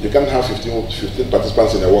 You can't have 15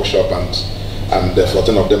 participants in a workshop and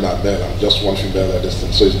 14 of them are male and just one female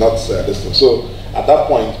destined. So it's not destined. So at that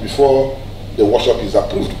point, before the workshop is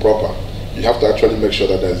approved proper, you have to actually make sure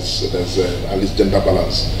that there's at least gender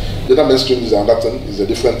balance. Gender mainstream is another thing, is a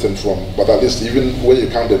different thing from, but at least even when you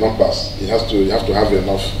count the numbers, you have to have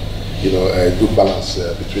enough, a good balance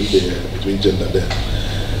between gender there.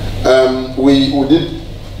 We did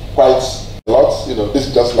quite a lot. This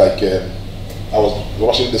is just like I was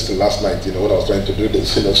watching this thing last night. When I was trying to do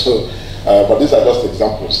this. So, but these are just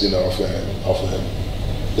examples, of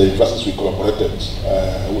the universities we collaborated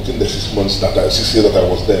within the 6 months 6 years that I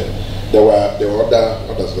was there. There were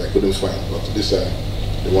others that I couldn't find, but these are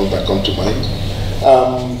the ones that come to mind.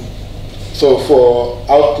 So for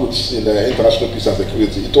outputs in international peace and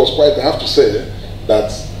security, it was quite, I have to say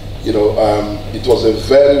that, it was a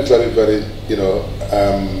very, very, very,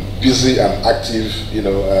 busy and active,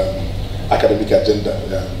 academic agenda,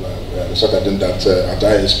 research agenda at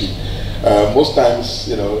ISP. Most times,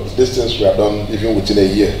 these things were done even within a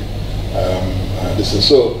year.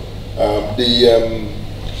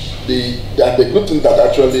 The good thing that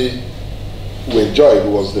actually we enjoyed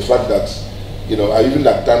was the fact that, even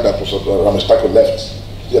at the time that Professor Ramestako left,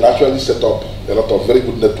 he had actually set up a lot of very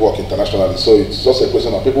good network internationally. So it's just a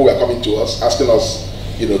question of people who are coming to us, asking us,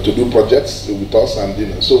 to do projects with us,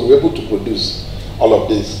 and so we were able to produce all of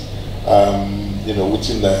this,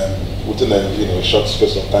 within a short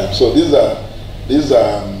space of time. So these are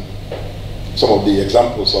some of the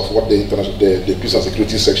examples of what the peace and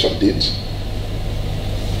security section did.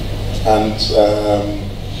 And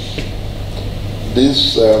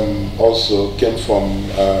this also came from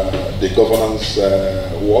the governance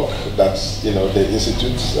work that the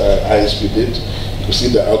institute ISP did. You can see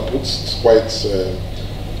the outputs. It's quite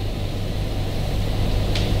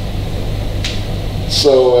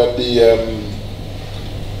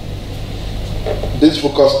this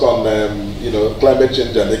focused on climate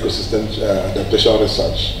change and ecosystem adaptation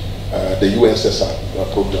research, the UNCSR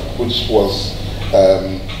program, which was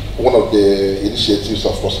one of the initiatives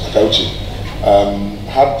of Professor Takauchi.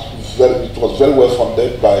 It was very well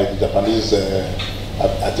funded by the Japanese,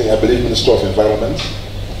 I believe, Minister of Environment,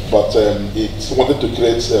 but it wanted to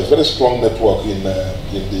create a very strong network in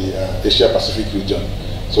the Asia Pacific region.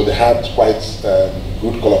 So they had quite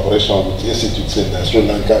good collaboration with institutes in Sri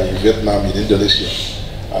Lanka, in Vietnam, in Indonesia.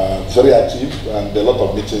 Very active, and a lot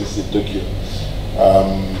of meetings in Tokyo.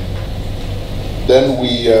 Then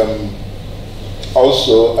we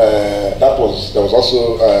also, there was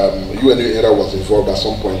also UNU-IIGH was involved at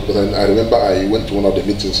some point, because I remember I went to one of the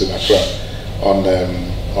meetings in Accra on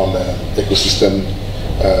ecosystem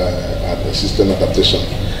and system adaptation.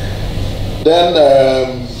 Then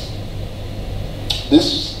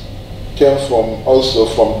this came also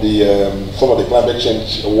from some of the climate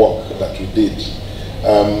change work that we did.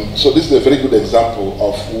 So this is a very good example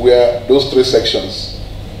of where those three sections,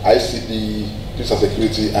 ICD, peace and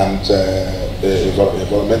security, and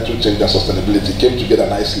environmental change and sustainability, came together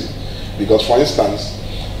nicely. Because, for instance,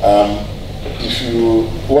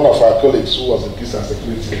 one of our colleagues who was in peace and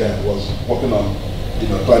security then was working on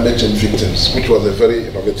climate change victims, which was a very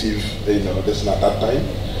innovative, lesson at that time.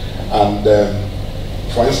 And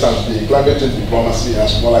for instance, the climate change diplomacy and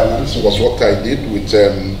small islands was what I did with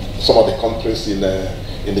some of the countries in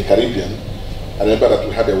the Caribbean. I remember that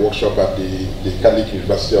we had a workshop at the Catholic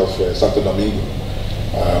University of Santo Domingo,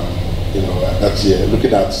 that year,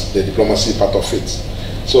 looking at the diplomacy part of it.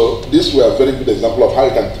 So these were a very good example of how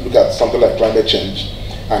you can look at something like climate change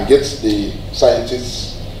and get the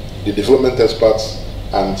scientists, the development experts,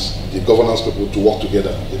 and the governance people to work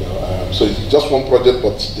together. So it's just one project,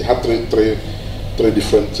 but they had three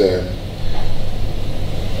different.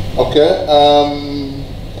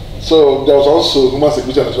 So there was also human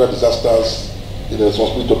security and natural disasters.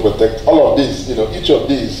 Responsibility to protect. All of these, each of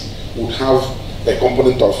these would have a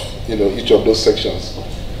component of each of those sections.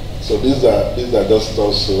 So these are just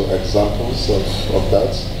also examples of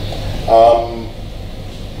that.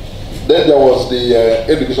 Then there was the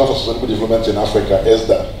Education for Sustainable Development in Africa,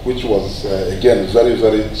 ESDA, which was again very,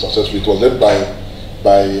 very successful. It was led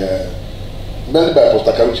mainly by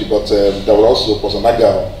Pastor Karuchi, but there was also Pastor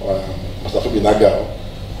Nagao, Pastor Phoebe Nagao,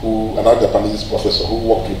 another Japanese professor who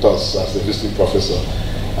worked with us as a visiting professor.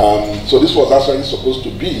 So this was actually supposed to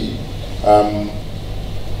be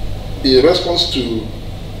in response to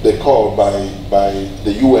the call by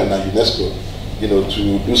the UN and UNESCO,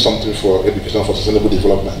 to do something for education for sustainable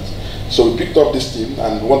development. So we picked up this team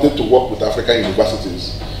and wanted to work with African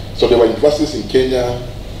universities. So there were universities in Kenya,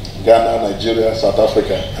 Ghana, Nigeria, South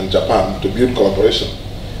Africa, and Japan to build collaboration.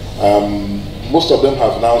 Most of them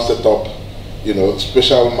have now set up,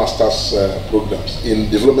 special masters programs in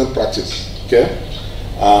development practice, okay?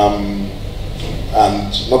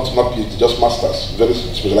 And not PhD, just masters, very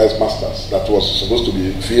specialized masters that was supposed to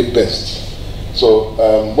be field-based. So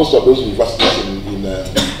most of those universities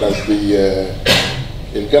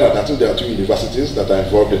in Canada, I think there are 2 universities that are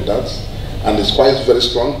involved in that, and it's quite very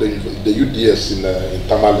strong. The UDS in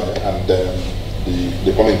Tamale and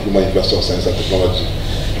the Kwame Nkrumah University of Science and Technology,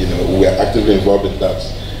 we are actively involved in that.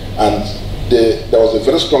 And there was a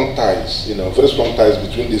very strong ties,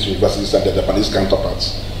 between these universities and their Japanese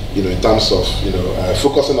counterparts, in terms of,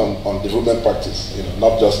 focusing on development practice,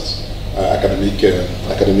 not just academic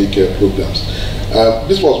programs.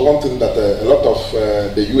 This was one thing that a lot of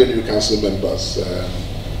the UNU Council members,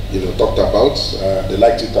 talked about. They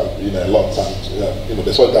liked it, a lot, and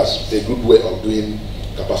they saw it as a good way of doing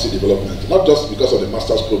capacity development, not just because of the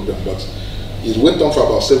master's program, but it went on for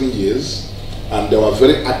about 7 years, and there were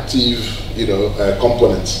very active,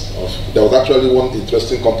 components of. There was actually one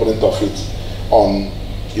interesting component of it on,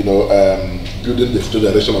 building the future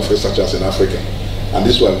generation of researchers in Africa. And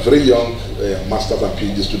these were very young masters and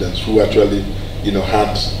PhD students who actually,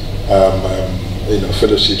 had,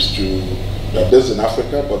 fellowships to, they're based in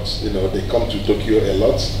Africa, but, they come to Tokyo a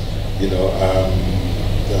lot,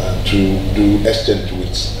 to do exchange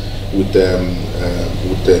with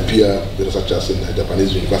peer researchers in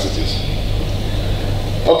Japanese universities.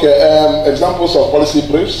 Okay, examples of policy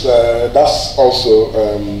briefs. That's also,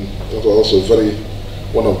 that was also very,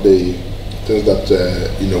 one of the things that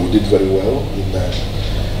we did very well in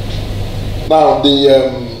now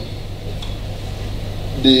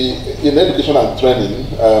in education and training,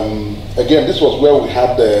 again, this was where we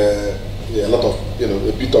had a lot of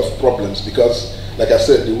a bit of problems, because like I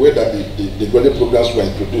said, the way that the graduate programs were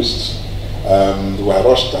introduced, were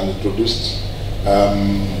rushed and introduced,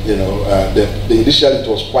 initially it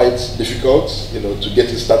was quite difficult to get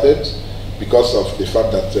it started, because of the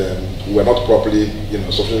fact that we were not properly,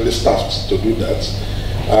 sufficiently staffed to do that.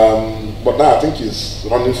 But now I think it's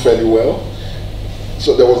running fairly well.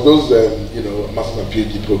 So there was those, master's and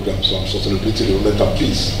PhD programs on sustainability, development, and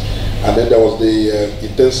peace, and then there was the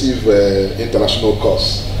intensive international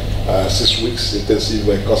course, 6 weeks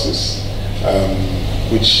intensive courses,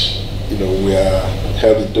 which were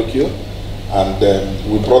held in Tokyo, and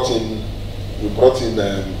we brought in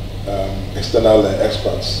external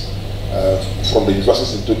experts. From the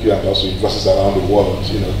universities in Tokyo and also universities around the world,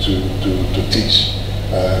 to teach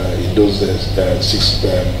in those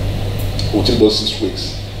within those 6 weeks.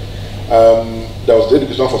 There was the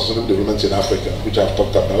Education for Sustainable Development in Africa, which I've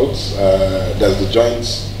talked about. There's the joint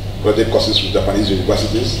graduate courses with Japanese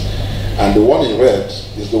universities, and the one in red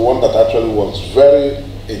is the one that actually was very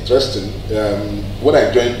interesting. When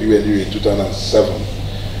I joined UNU in 2007,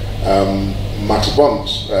 Max Bond,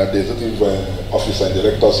 the executive officer and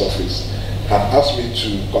director's office, had asked me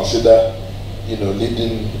to consider,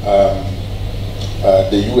 leading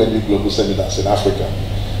the UNU global seminars in Africa.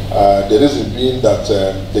 The reason being that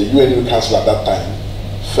the UNU Council at that time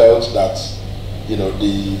felt that,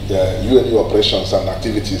 the UNU operations and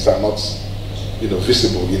activities are not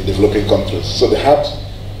visible in developing countries. So they had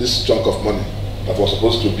this chunk of money that was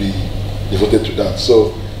supposed to be devoted to that.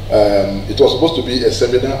 So it was supposed to be a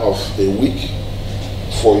seminar of a week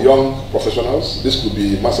for young professionals. This could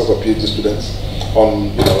be masters or PhD students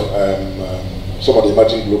on some of the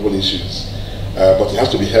emerging global issues, but it has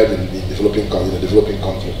to be held in the developing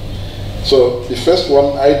country. So the first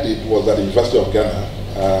one I did was at the University of Ghana,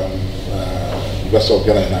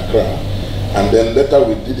 in Accra, and then later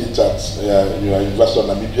we did it at University of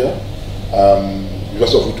Namibia,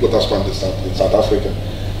 University of Witwatersrand in South Africa,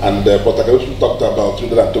 and Dr. Obijiofor talked about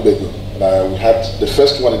Trinidad and Tobago. We had the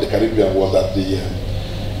first one in the Caribbean was at the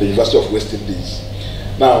University of West Indies.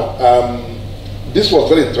 Now, this was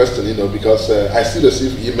very interesting, because I still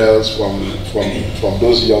receive emails from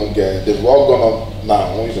those young. They've all gone on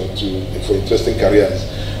now, for interesting careers.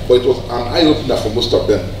 But it was an eye-opener for most of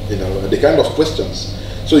them, the kind of questions.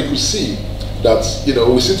 So you could see that,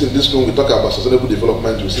 we sit in this room, we talk about sustainable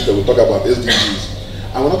development, we sit there, we talk about SDGs,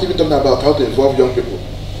 and we're not even talking about how to involve young people.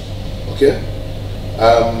 Okay?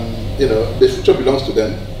 The future belongs to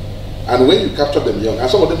them, and when you capture them young, and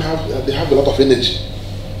some of them have a lot of energy,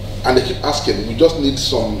 and they keep asking, we just need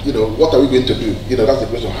some, what are we going to do? That's the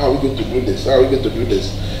question, how are we going to do this? How are we going to do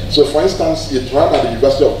this? So for instance, it ran at the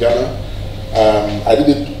University of Ghana. I did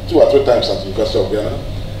it 2 or 3 times at the University of Ghana.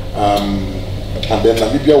 And then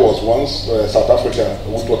Namibia was once, South Africa,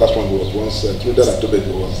 Witwatersrand was once, Trinidad and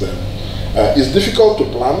Tobago was there. It's difficult to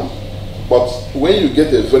plan, but when you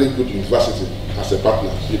get a very good university as a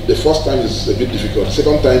partner, the first time is a bit difficult. The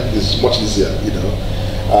second time is much easier,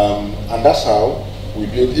 and that's how we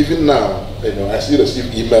build. Even now, I still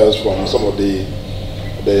receive emails from some of the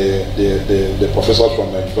professors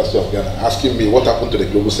from the University of Ghana asking me what happened to the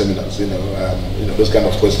global seminars, those kind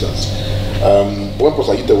of questions. When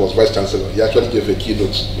Professor Ite was Vice Chancellor, he actually gave a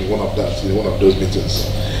keynote in one of those meetings.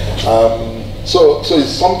 So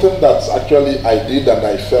it's something that actually I did, and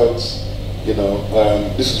I felt,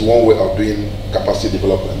 this is one way of doing capacity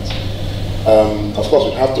development. Of course,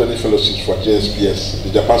 we have training fellowships for JSPS, the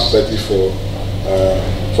Japan Society for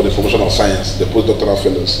the Promotion of Science, the postdoctoral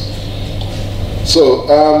fellows. So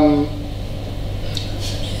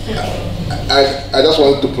I just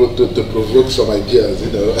wanted to provoke some ideas,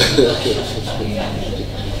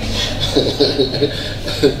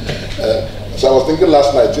 So I was thinking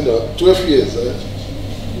last night, 12 years,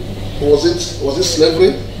 was it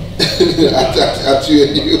slavery at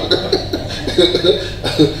UNU?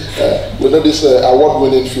 We know this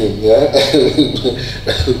award-winning film, yeah.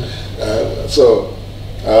 So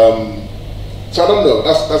I don't know.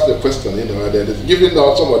 That's the question, Giving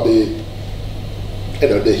out some of the,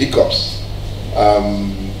 the hiccups,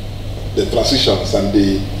 the transitions, and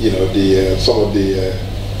some of the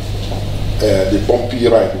bumpy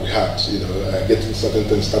ride we had, getting certain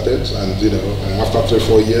things started, and after 3 or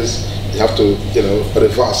 4 years, you have to,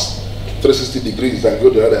 reverse 360 degrees and go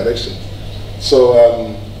the other direction. So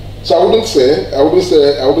I wouldn't say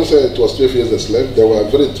it was 12 years a slave. There were a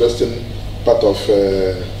very interesting part of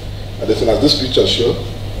as this picture show.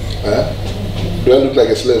 Do I look like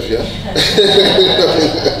a slave here?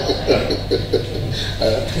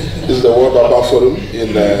 This is the World Urban Forum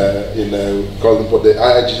in Kuala Lumpur, the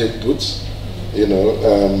IIGH booth.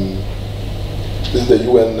 This is the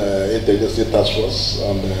UN Interagency Task Force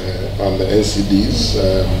on the NCDs,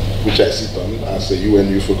 which I sit on as a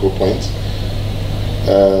UNU focal point.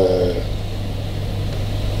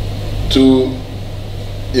 2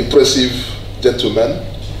 impressive gentlemen,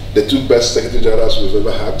 the 2 best Secretary Generals we've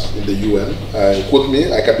ever had in the UN. Quote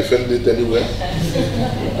me, I can defend it anywhere.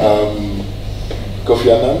 Kofi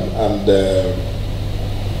Annan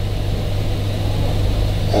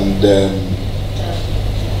and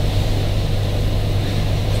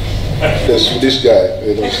the Swedish guy,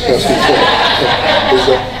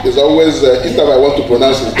 there's always, each time I want to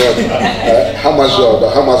pronounce his name, how much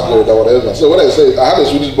gold or whatever. So when I say, I had a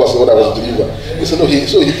Swedish boss when I was delivered. He said, no,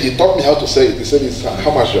 he taught me how to say it. He said, it's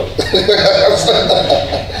how much gold.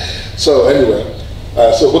 So anyway,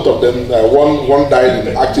 so both of them, one died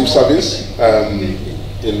in active service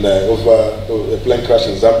in over a plane crash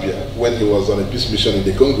in Zambia when he was on a peace mission in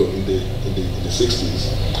the Congo in the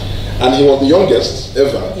 60s. And he was the youngest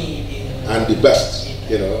ever. And the best,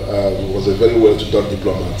 was a very well-to-done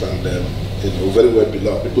diplomat, and very well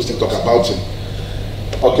beloved. People still talk about him.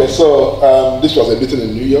 Okay, so this was a meeting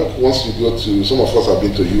in New York. Once you go to, some of us have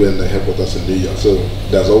been to UN headquarters in New York, so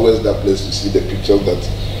there's always that place to see the picture that.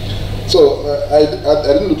 So I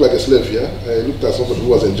didn't look like a slave here. I looked at somebody who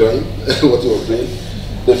was enjoying what he was doing.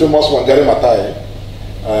 The famous Wangari Maathai,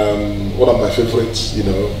 one of my favorites,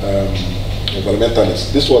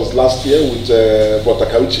 environmentalists. This was last year with Dr.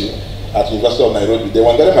 Kauchi. at the University of Nairobi. The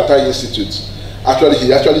Wangari Maathai Institute. Actually,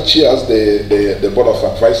 he actually chairs the board of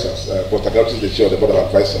advisors. Dr. Obijiofor is the chair of the board of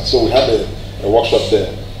advisors. So we had a workshop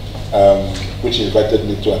there, which he invited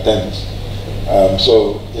me to attend.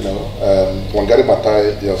 So, you know, Wangari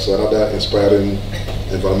Maathai is another inspiring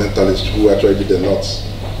environmentalist who actually did a lot.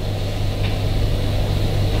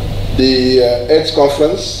 The AIDS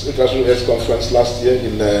conference, International AIDS Conference last year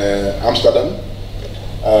in Amsterdam,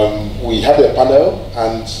 we had a panel,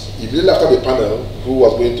 and immediately after the panel, who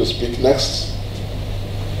was going to speak next?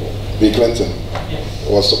 Bill Clinton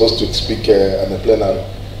was supposed to speak on the plenary.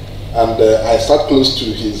 And I sat close to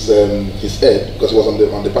his head, because he was on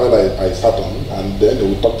the panel I sat on, and then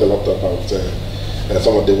we talked a lot about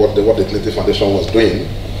some of what the Clinton Foundation was doing.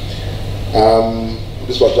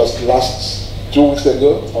 This was just last 2 weeks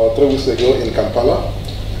ago, or 3 weeks ago in Kampala.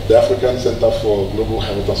 The African Center for Global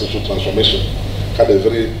Health and Social Transformation had a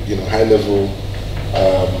very high-level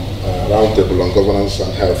roundtable on governance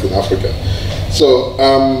and health in Africa. So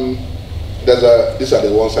these are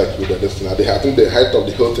the ones I included. I think the height of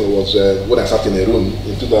the whole thing was when I sat in a room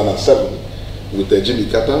in 2007 with Jimmy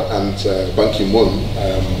Carter and Ban Ki-moon.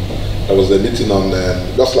 There was a meeting on,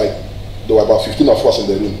 just like there were about 15 of us in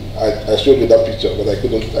the room. I showed you that picture, but I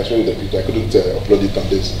couldn't upload it on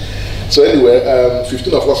this. So anyway,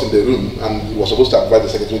 15 of us in the room, and he was supposed to advise the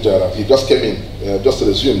Secretary General. He just came in, just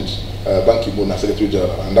resumed Ban Ki-moon as Secretary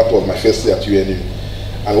General, and that was my first day at UNU.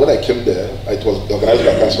 And when I came there, it was organized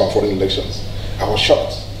by Council on Foreign Elections. I was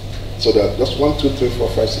shocked. So there are just 1, 2, 3, 4,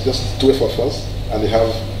 5, 6, just 2 of us, and they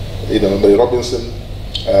have, Mary Robinson,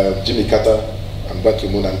 Jimmy Carter, and Ban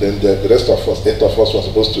Ki-moon, and then the rest of us, 8 of us, were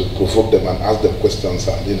supposed to provoke them and ask them questions,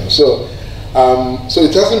 and so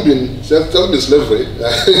it hasn't been slavery. It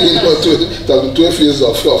has been 12 years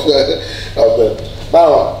of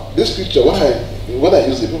now this picture. When I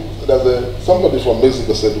use it, there's somebody from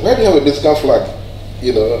Mexico said, "Why do you have a Mexican flag?"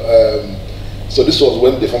 So this was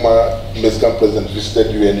when the former Mexican president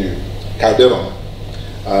visited UNU, Calderon,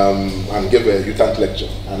 and gave a UTANT lecture,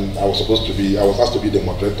 and I was asked to be the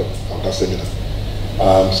moderator of that seminar.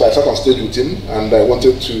 So I sat on stage with him, and I was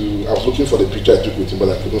looking for the picture I took with him, but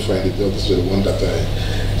I couldn't find it. This was the one that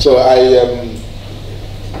so I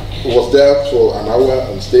was there for an hour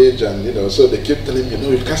on stage, and so they kept telling me,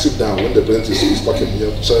 you can't sit down when the president is talking.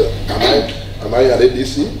 So am I an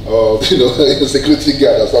ADC or a security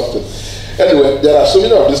guard or something? Anyway, there are so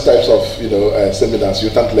many of these types of seminars,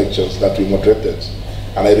 UTANT lectures that we moderated,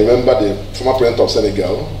 and I remember the former president of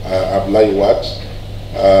Senegal, Abdoulaye Wade,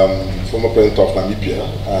 former president of Namibia,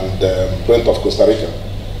 and president of Costa Rica.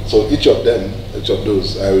 So each of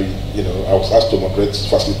those, I was asked to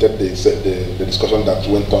facilitate the discussion that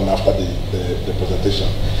went on after the presentation.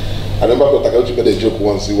 I remember Dr. Obijiofor made a joke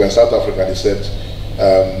once. We were in South Africa, and he said,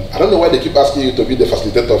 I don't know why they keep asking you to be the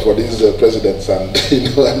facilitator for these presidents, and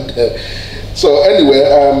so anyway,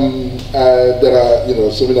 there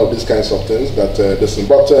are so many of these kinds of things that listen.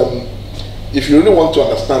 But if you really want to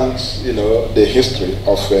understand the history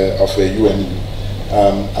of UNU,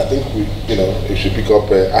 I think you should pick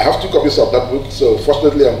up. I have 2 copies of that book, so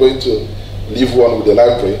fortunately I'm going to leave one with the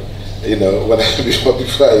library.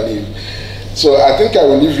 Before I leave. So I think I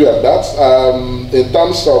will leave you at that. In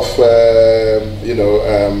terms of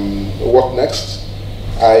what next,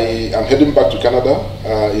 I am heading back to Canada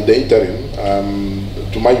in the interim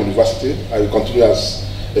to my university. I will continue as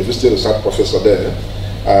a visiting research professor there.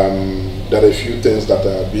 There are a few things that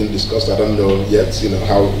are being discussed. I don't know yet,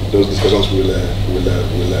 how those discussions will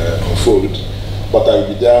unfold. But I will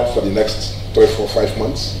be there for the next 3, 4, 5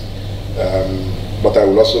 months. But I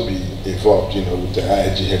will also be involved, with the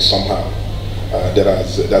IIGH somehow.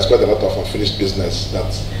 There's quite a lot of unfinished business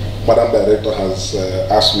that Madam Director has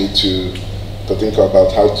asked me to think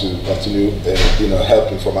about how to continue,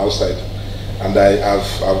 helping from outside, and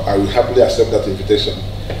I will happily accept that invitation.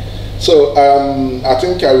 So I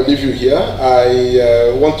think I will leave you here.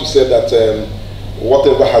 I want to say that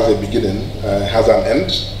whatever has a beginning has an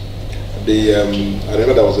end. I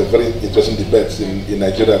remember there was a very interesting debate in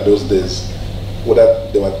Nigeria those days whether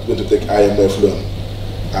they were going to take IMF loan.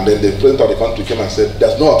 And then the president of the country came and said,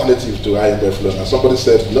 there's no alternative to IMF loan. And somebody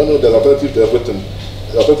said, no, there's alternative to everything.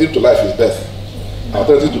 The alternative to life is death. The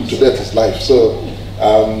alternative to death is life. So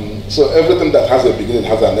everything that has a beginning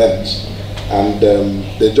has an end. And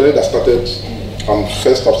the journey that started on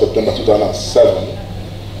 1st of September 2007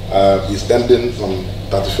 is ending on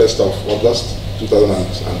 31st of August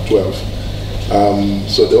 2012.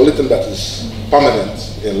 So the only thing that is permanent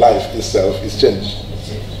in life itself is change.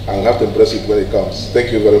 And we have to embrace it when it comes.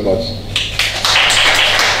 Thank you very much.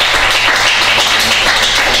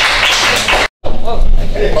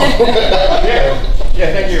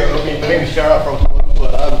 Yeah, thank you. Shara from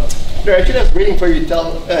Kuala Lumpur. Actually, I was waiting for you to tell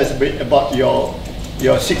us a bit about your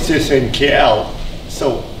 6 years in KL.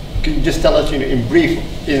 So, can you just tell us, in brief,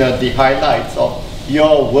 the highlights of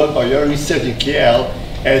your work or your research in KL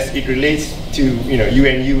as it relates to,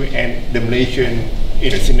 UNU and the Malaysian,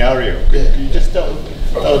 scenario? Can you just tell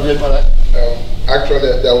a bit about that?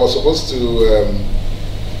 Actually, I was supposed to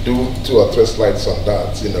do 2 or 3 slides on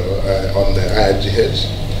that, on the IIGH,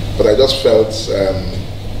 but I just felt,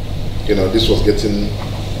 this was getting.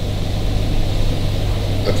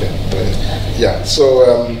 Okay. Yeah. So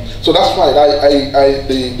that's fine.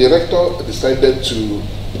 The director decided to,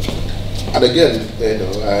 and again,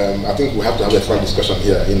 I think we have to have a frank discussion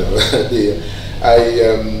here.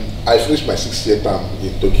 I finished my 6th year term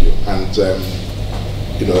in Tokyo, and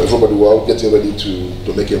everybody were all getting ready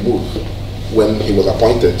to make a move when he was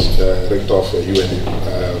appointed rector of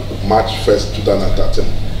UNU, March 1st, 2013.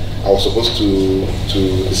 I was supposed to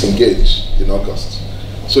disengage in August.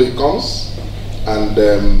 So he comes. And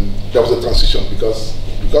there was a transition because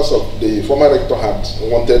of the former rector had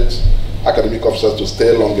wanted academic officers to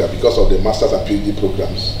stay longer because of the master's and PhD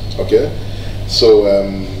programs. Okay, so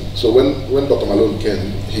when Dr. Malone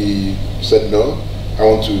came, he said no. I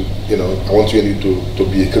want UNU to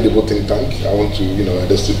be a credible think tank. I want to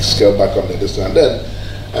just to scale back on the distance. And then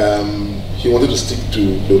he wanted to stick to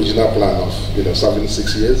the original plan of serving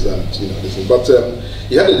 6 years and this thing. But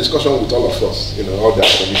he had a discussion with all of us, all the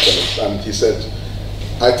academic fellows, and he said,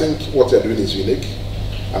 I think what you're doing is unique,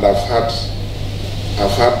 and I've heard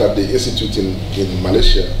that the institute in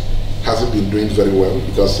Malaysia hasn't been doing very well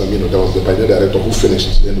because there was the pioneer director who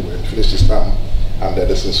finished his term, and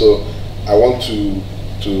this thing. So I want to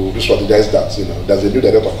strategize that. There's a new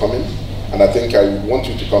director coming, and I think I would want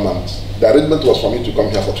you to come. And the arrangement was for me to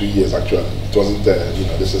come here for 2 years. Actually, it wasn't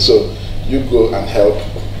this thing. So you go and help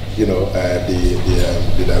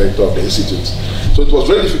the director of the institute. So it was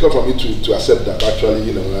very difficult for me to accept that.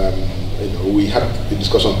 Actually, we had a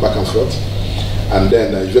discussion back and forth, and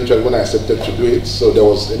then eventually when I accepted to do it, so there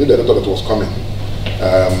was a new director that was coming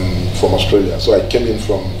from Australia. So I came in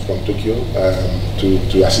from Tokyo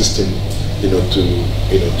to assist him,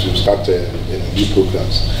 to start new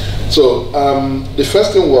programs. So the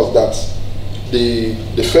first thing was that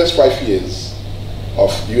the first 5 years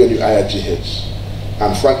of UNU-IIGH,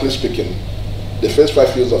 and frankly speaking, the first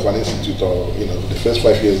 5 years of an institute, or the first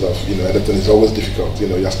 5 years of anything is always difficult.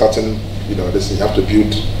 You're starting, this, you have to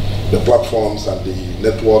build the platforms and the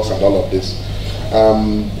networks and all of this.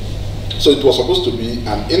 So it was supposed to be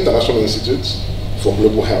an international institute for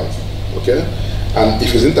global health, okay? And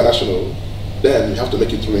if it's international, then you have to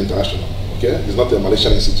make it truly international, okay? It's not a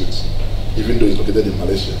Malaysian institute, even though it's located in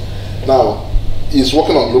Malaysia. Now, it's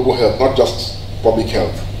working on global health, not just public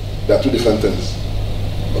health. There are 2 different things,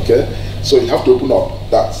 okay? So you have to open up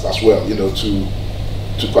that as well,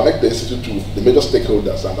 to connect the institute to the major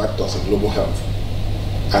stakeholders and actors in global health.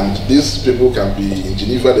 And these people can be in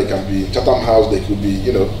Geneva, they can be in Chatham House, they could be,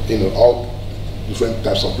 all different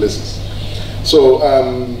types of places. So,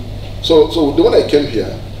 so when I came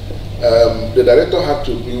here, the director had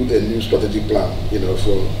to build a new strategic plan,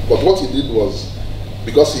 but what he did was,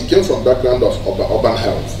 because he came from background of urban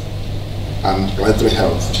health and planetary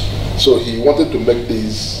health, so he wanted to make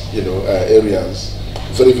these, areas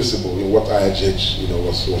very visible in what IIGH,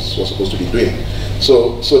 was supposed to be doing.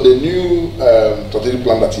 So the new strategic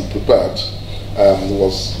plan that he prepared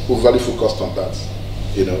was overly focused on that,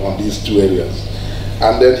 on these 2 areas.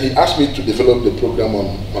 And then he asked me to develop the program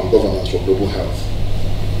on governance for global health.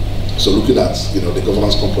 So looking at, the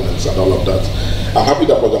governance components and all of that. I'm happy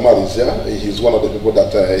that Programmer is here. He's one of the people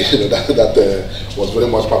that, that was very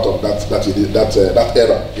much part of that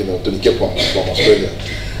era, Tony Cape from Australia.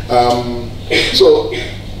 So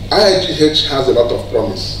IIGH has a lot of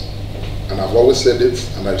promise, and I've always said it,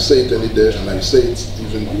 and I say it any day, and I say it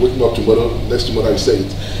even waking up tomorrow, next tomorrow I say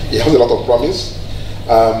it. It has a lot of promise.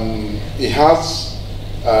 It has,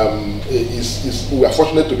 we are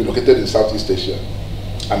fortunate to be located in Southeast Asia,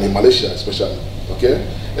 and in Malaysia especially, okay?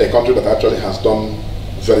 A country that actually has done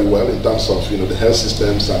very well in terms of, the health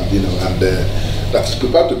systems and, that is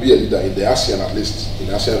prepared to be a leader in the ASEAN, at least, in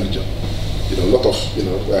the ASEAN region. A lot of,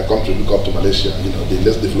 countries look up to Malaysia, the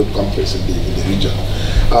less developed countries in the region.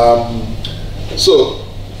 So,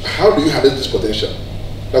 how do you harness this potential?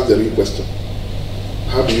 That's the real question.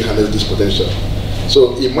 How do you harness this potential?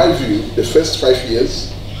 So, in my view, the first 5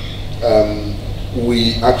 years,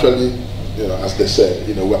 we actually, as they say,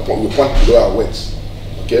 we point below our weight.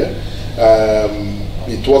 Okay,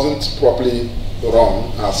 it wasn't properly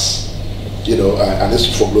run as, an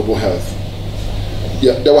institute for global health.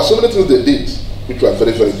 Yeah, there were so many things they did which were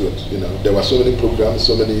very, very good. You know, there were so many programs,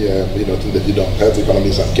 so many things they did on health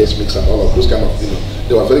economics and case mix and all of those kind of,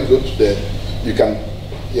 they were very good. You can,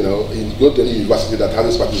 go to any university that has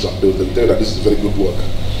expertise on those, they'll tell you that this is very good work.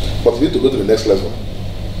 But you need to go to the next level.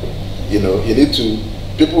 You need to,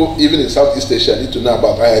 people even in Southeast Asia need to know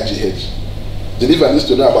about IIGH. Geneva needs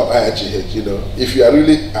to know about IIGH. If you are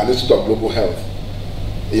really an institute of global health,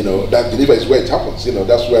 that Geneva is where it happens.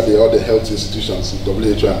 That's where all the health institutions,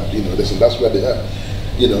 WHO, and that's where they are.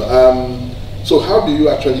 So how do you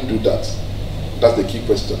actually do that? That's the key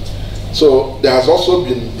question. So there has also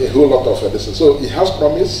been a whole lot of this. So it has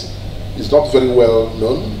promise. It's not very well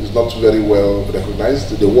known. It's not very well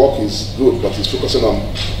recognized. The work is good, but it's focusing on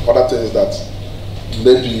other things that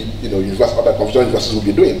maybe other conventional universities will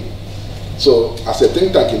be doing. So as a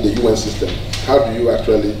think tank in the UN system, how do you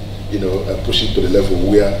actually push it to the level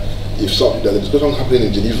where if there's a discussion happening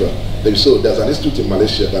in Geneva, there's an institute in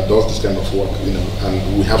Malaysia that does this kind of work,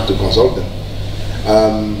 and we have to consult them.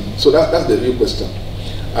 So that's the real question.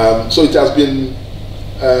 So it has been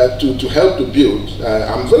to help to build.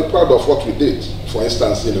 I'm very proud of what we did. For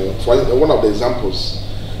instance, for one of the examples,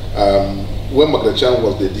 when Margaret Chan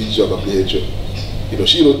was the DG of WHO,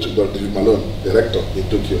 she wrote to Dr. Malone, the rector in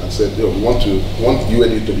Tokyo, and said, we want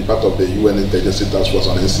UNU to be part of the UN Interagency Task Force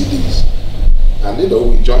on NCDs. And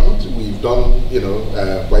we joined. We've done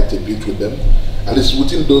quite a bit with them, and it's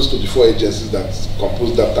within those 24 agencies that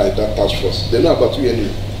compose that task force. They know about UNU.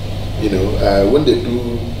 When they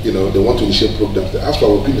do, they want to initiate programs, they ask for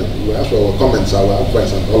our opinion, we ask for our comments, our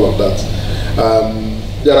advice, and all of that.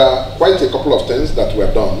 There are quite a couple of things that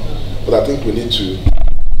were done, but I think we need to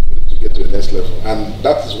get to the next level, and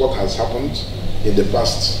that is what has happened in the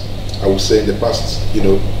past. I would say in the past, 2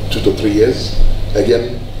 to 3 years.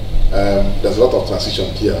 Again, there's a lot of transition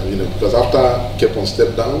here, because after Kepon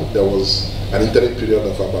stepped down, there was an interim period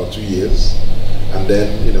of about 2 years, and then,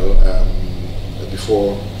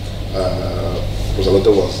 before Alote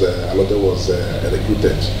was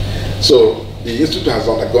recruited. So the institute has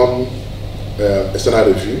undergone a external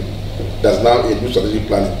review. There's now a new strategic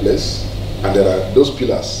plan in place, and there are those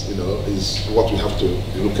pillars. Is what we have to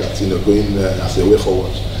look at. Going as a way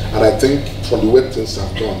forward. And I think from the way things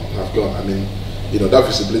have gone. I mean, that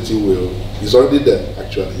visibility is already there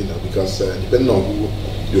actually. Because depending on who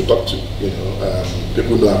you talk to,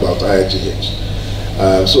 people know about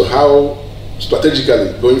IIGH. So how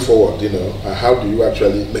strategically going forward, how do you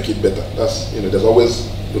actually make it better? That's, there's always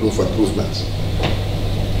room for improvement.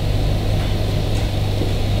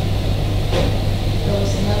 There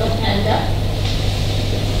was another hand up.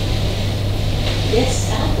 Yes,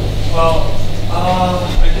 Sam? Well,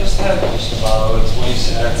 I just had a question about when you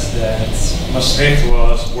said that Maastricht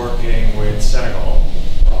was working with Senegal,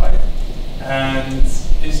 right? And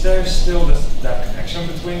is there still that connection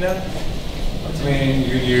between them? Between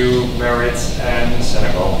UNU, Merit, and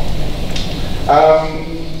Senegal?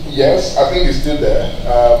 Yes, I think it's still there.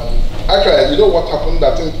 Actually, what happened?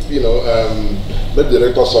 I think maybe the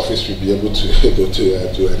director's office will be able to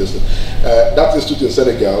understand. That institute in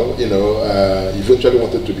Senegal, eventually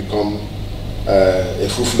wanted to become a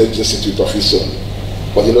full-fledged institute of its own.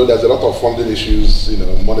 But there's a lot of funding issues,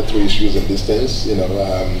 monetary issues and these things, and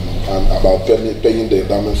about paying the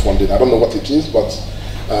endowment funding. I don't know what it is, but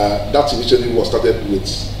that initially was started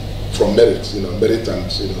from Merit, Merit,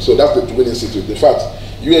 and so that's the twin institute. In fact,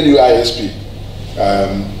 UNU-IIGH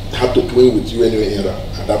had to twin with UNU-IIGH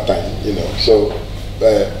at that time, So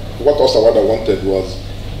what Osawada wanted was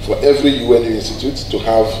for every UNU institute to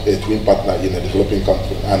have a twin partner in a developing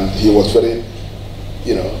country, and he was very,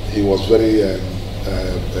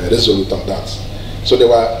 resolute on that. So there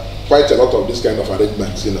were quite a lot of this kind of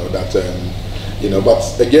arrangements,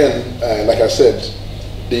 but again, like I said,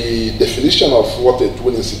 the definition of what a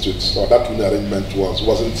twin institute or that twin arrangement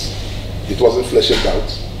wasn't fleshed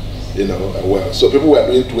out, well. So people were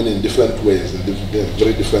doing twin in different ways, in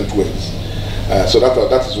very different ways. So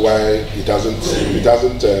that is why it hasn't.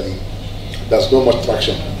 There's no much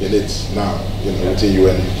traction in it now, within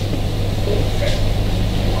UNU.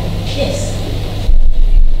 Yes.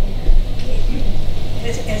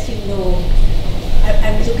 As you know,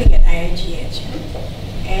 I'm looking at IIGH,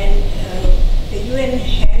 and the UN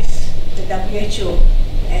has the WHO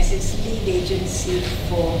as its lead agency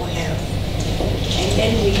for health, and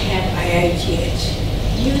then we have IIGH.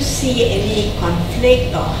 Do you see any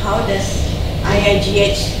conflict, or how does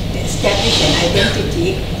IIGH establish an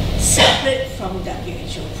identity separate from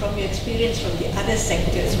WHO? From your experience from the other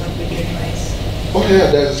sectors, what would you advise? Oh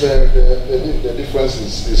yeah, there's the difference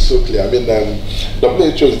is so clear. I mean,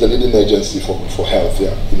 WHO is the leading agency for health.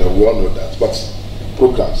 Yeah, we all know that. But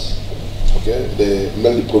programs, okay,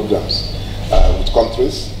 mainly programs. with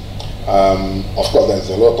countries. Of course, there's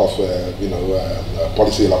a lot of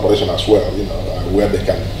policy elaboration as well. Where they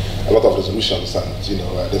can a lot of resolutions and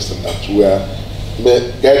this and that where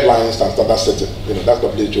guidelines and standard setting. That's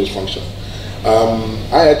WHO's function.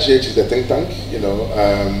 IIGH is a think tank.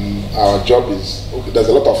 Our job is there's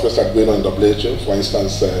a lot of research going on in WHO. For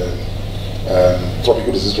instance,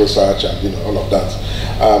 tropical disease research and all of that.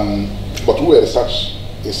 But we're a research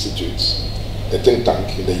institute, a think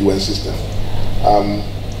tank in the UN system.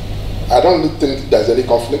 I don't think there's any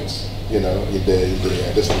conflict, in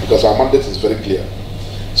this because our mandate is very clear.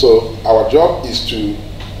 So our job is to,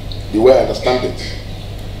 the way I understand it,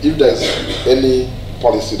 if there's any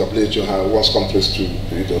policy WHO wants countries to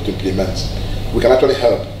implement, we can actually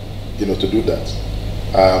help, to do that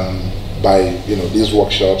by these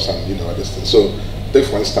workshops and this thing. So take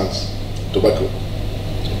for instance tobacco,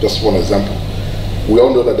 just one example. We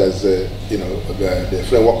all know that there's the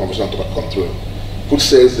Framework Convention on Tobacco Control, which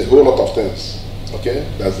says a whole lot of things. Okay,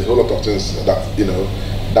 there's a whole lot of things that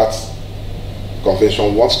that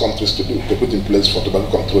convention wants countries to do, to put in place for tobacco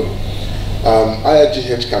control.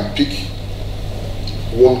 IIGH can pick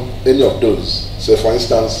any of those. So for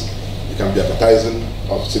instance, it can be advertising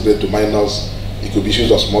of cigarette to minors, it could be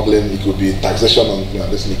issues of smuggling, it could be taxation on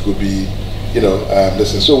this, it could be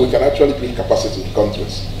this. So we can actually build capacity in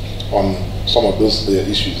countries on some of those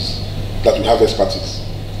issues that we have expertise.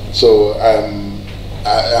 So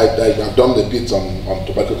I've done a bit on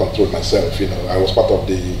tobacco control myself. I was part of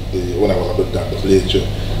the when I was about the WHO,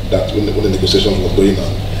 that when the negotiations was going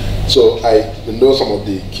on. So I know some of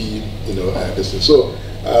the key this. So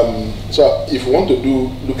if we want to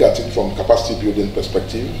look at it from capacity building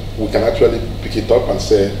perspective, we can actually pick it up and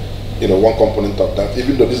say, one component of that,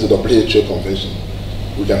 even though this is a WHO convention,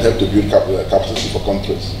 we can help to build capacity for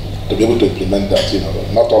countries to be able to implement that.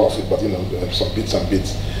 Not all of it, but some bits and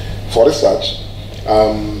bits. For research,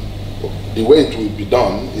 the way it will be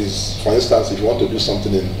done is, for instance, if you want to do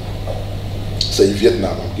something in, say,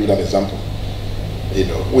 Vietnam, I'm giving an example.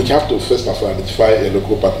 We have to first of all identify a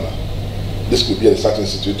local partner. This could be a research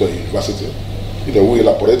institute or a university. We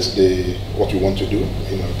elaborate what we want to do,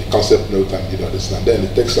 the concept note and this, and then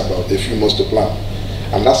it takes about a few months to plan.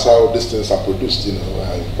 And that's how these things are produced,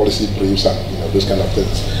 policy briefs and those kind of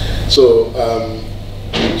things. So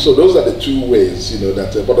so those are the two ways,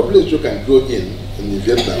 that but WHO can go in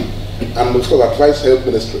Vietnam and of course advise health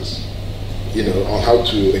ministries, on how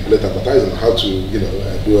to regulate advertising, how to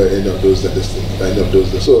do any of those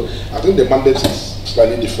So I think the mandate is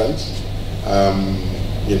slightly different,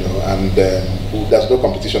 and there's no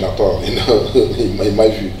competition at all. In my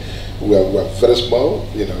view, we are very small,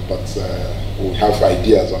 but we have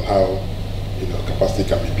ideas on how capacity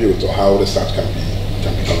can be built or how research can be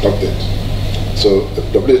conducted. So the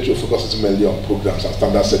WHO focuses mainly on programs and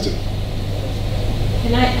standard setting.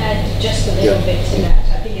 Can I add just a little bit to that?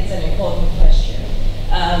 I think it's an important question.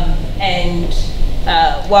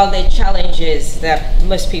 While the challenges that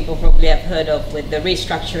most people probably have heard of with the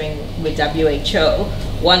restructuring with WHO,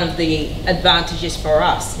 one of the advantages for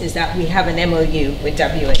us is that we have an MOU with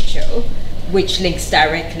WHO, which links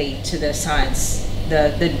directly to the science,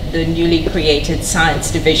 the newly created science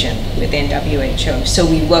division within WHO. So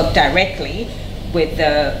we work directly with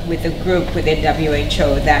the group within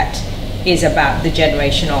WHO that is about the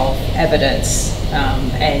generation of evidence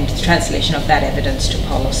and translation of that evidence to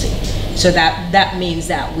policy. So that means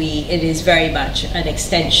that it is very much an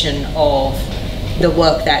extension of the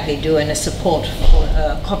work that they do and a support for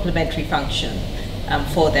a complementary function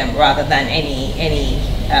for them, rather than any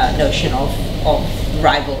notion of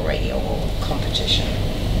rivalry or competition.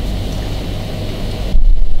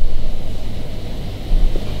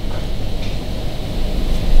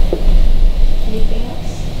 Anything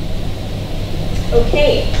else?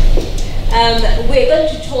 Okay. We're going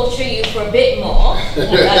to torture you for a bit more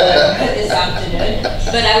this afternoon,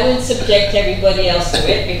 but I won't subject everybody else to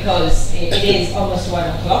it because it is almost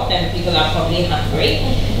 1 o'clock and people are probably hungry.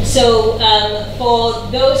 So for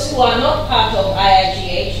those who are not part of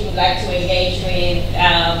IIGH who would like to engage with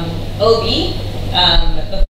Obi,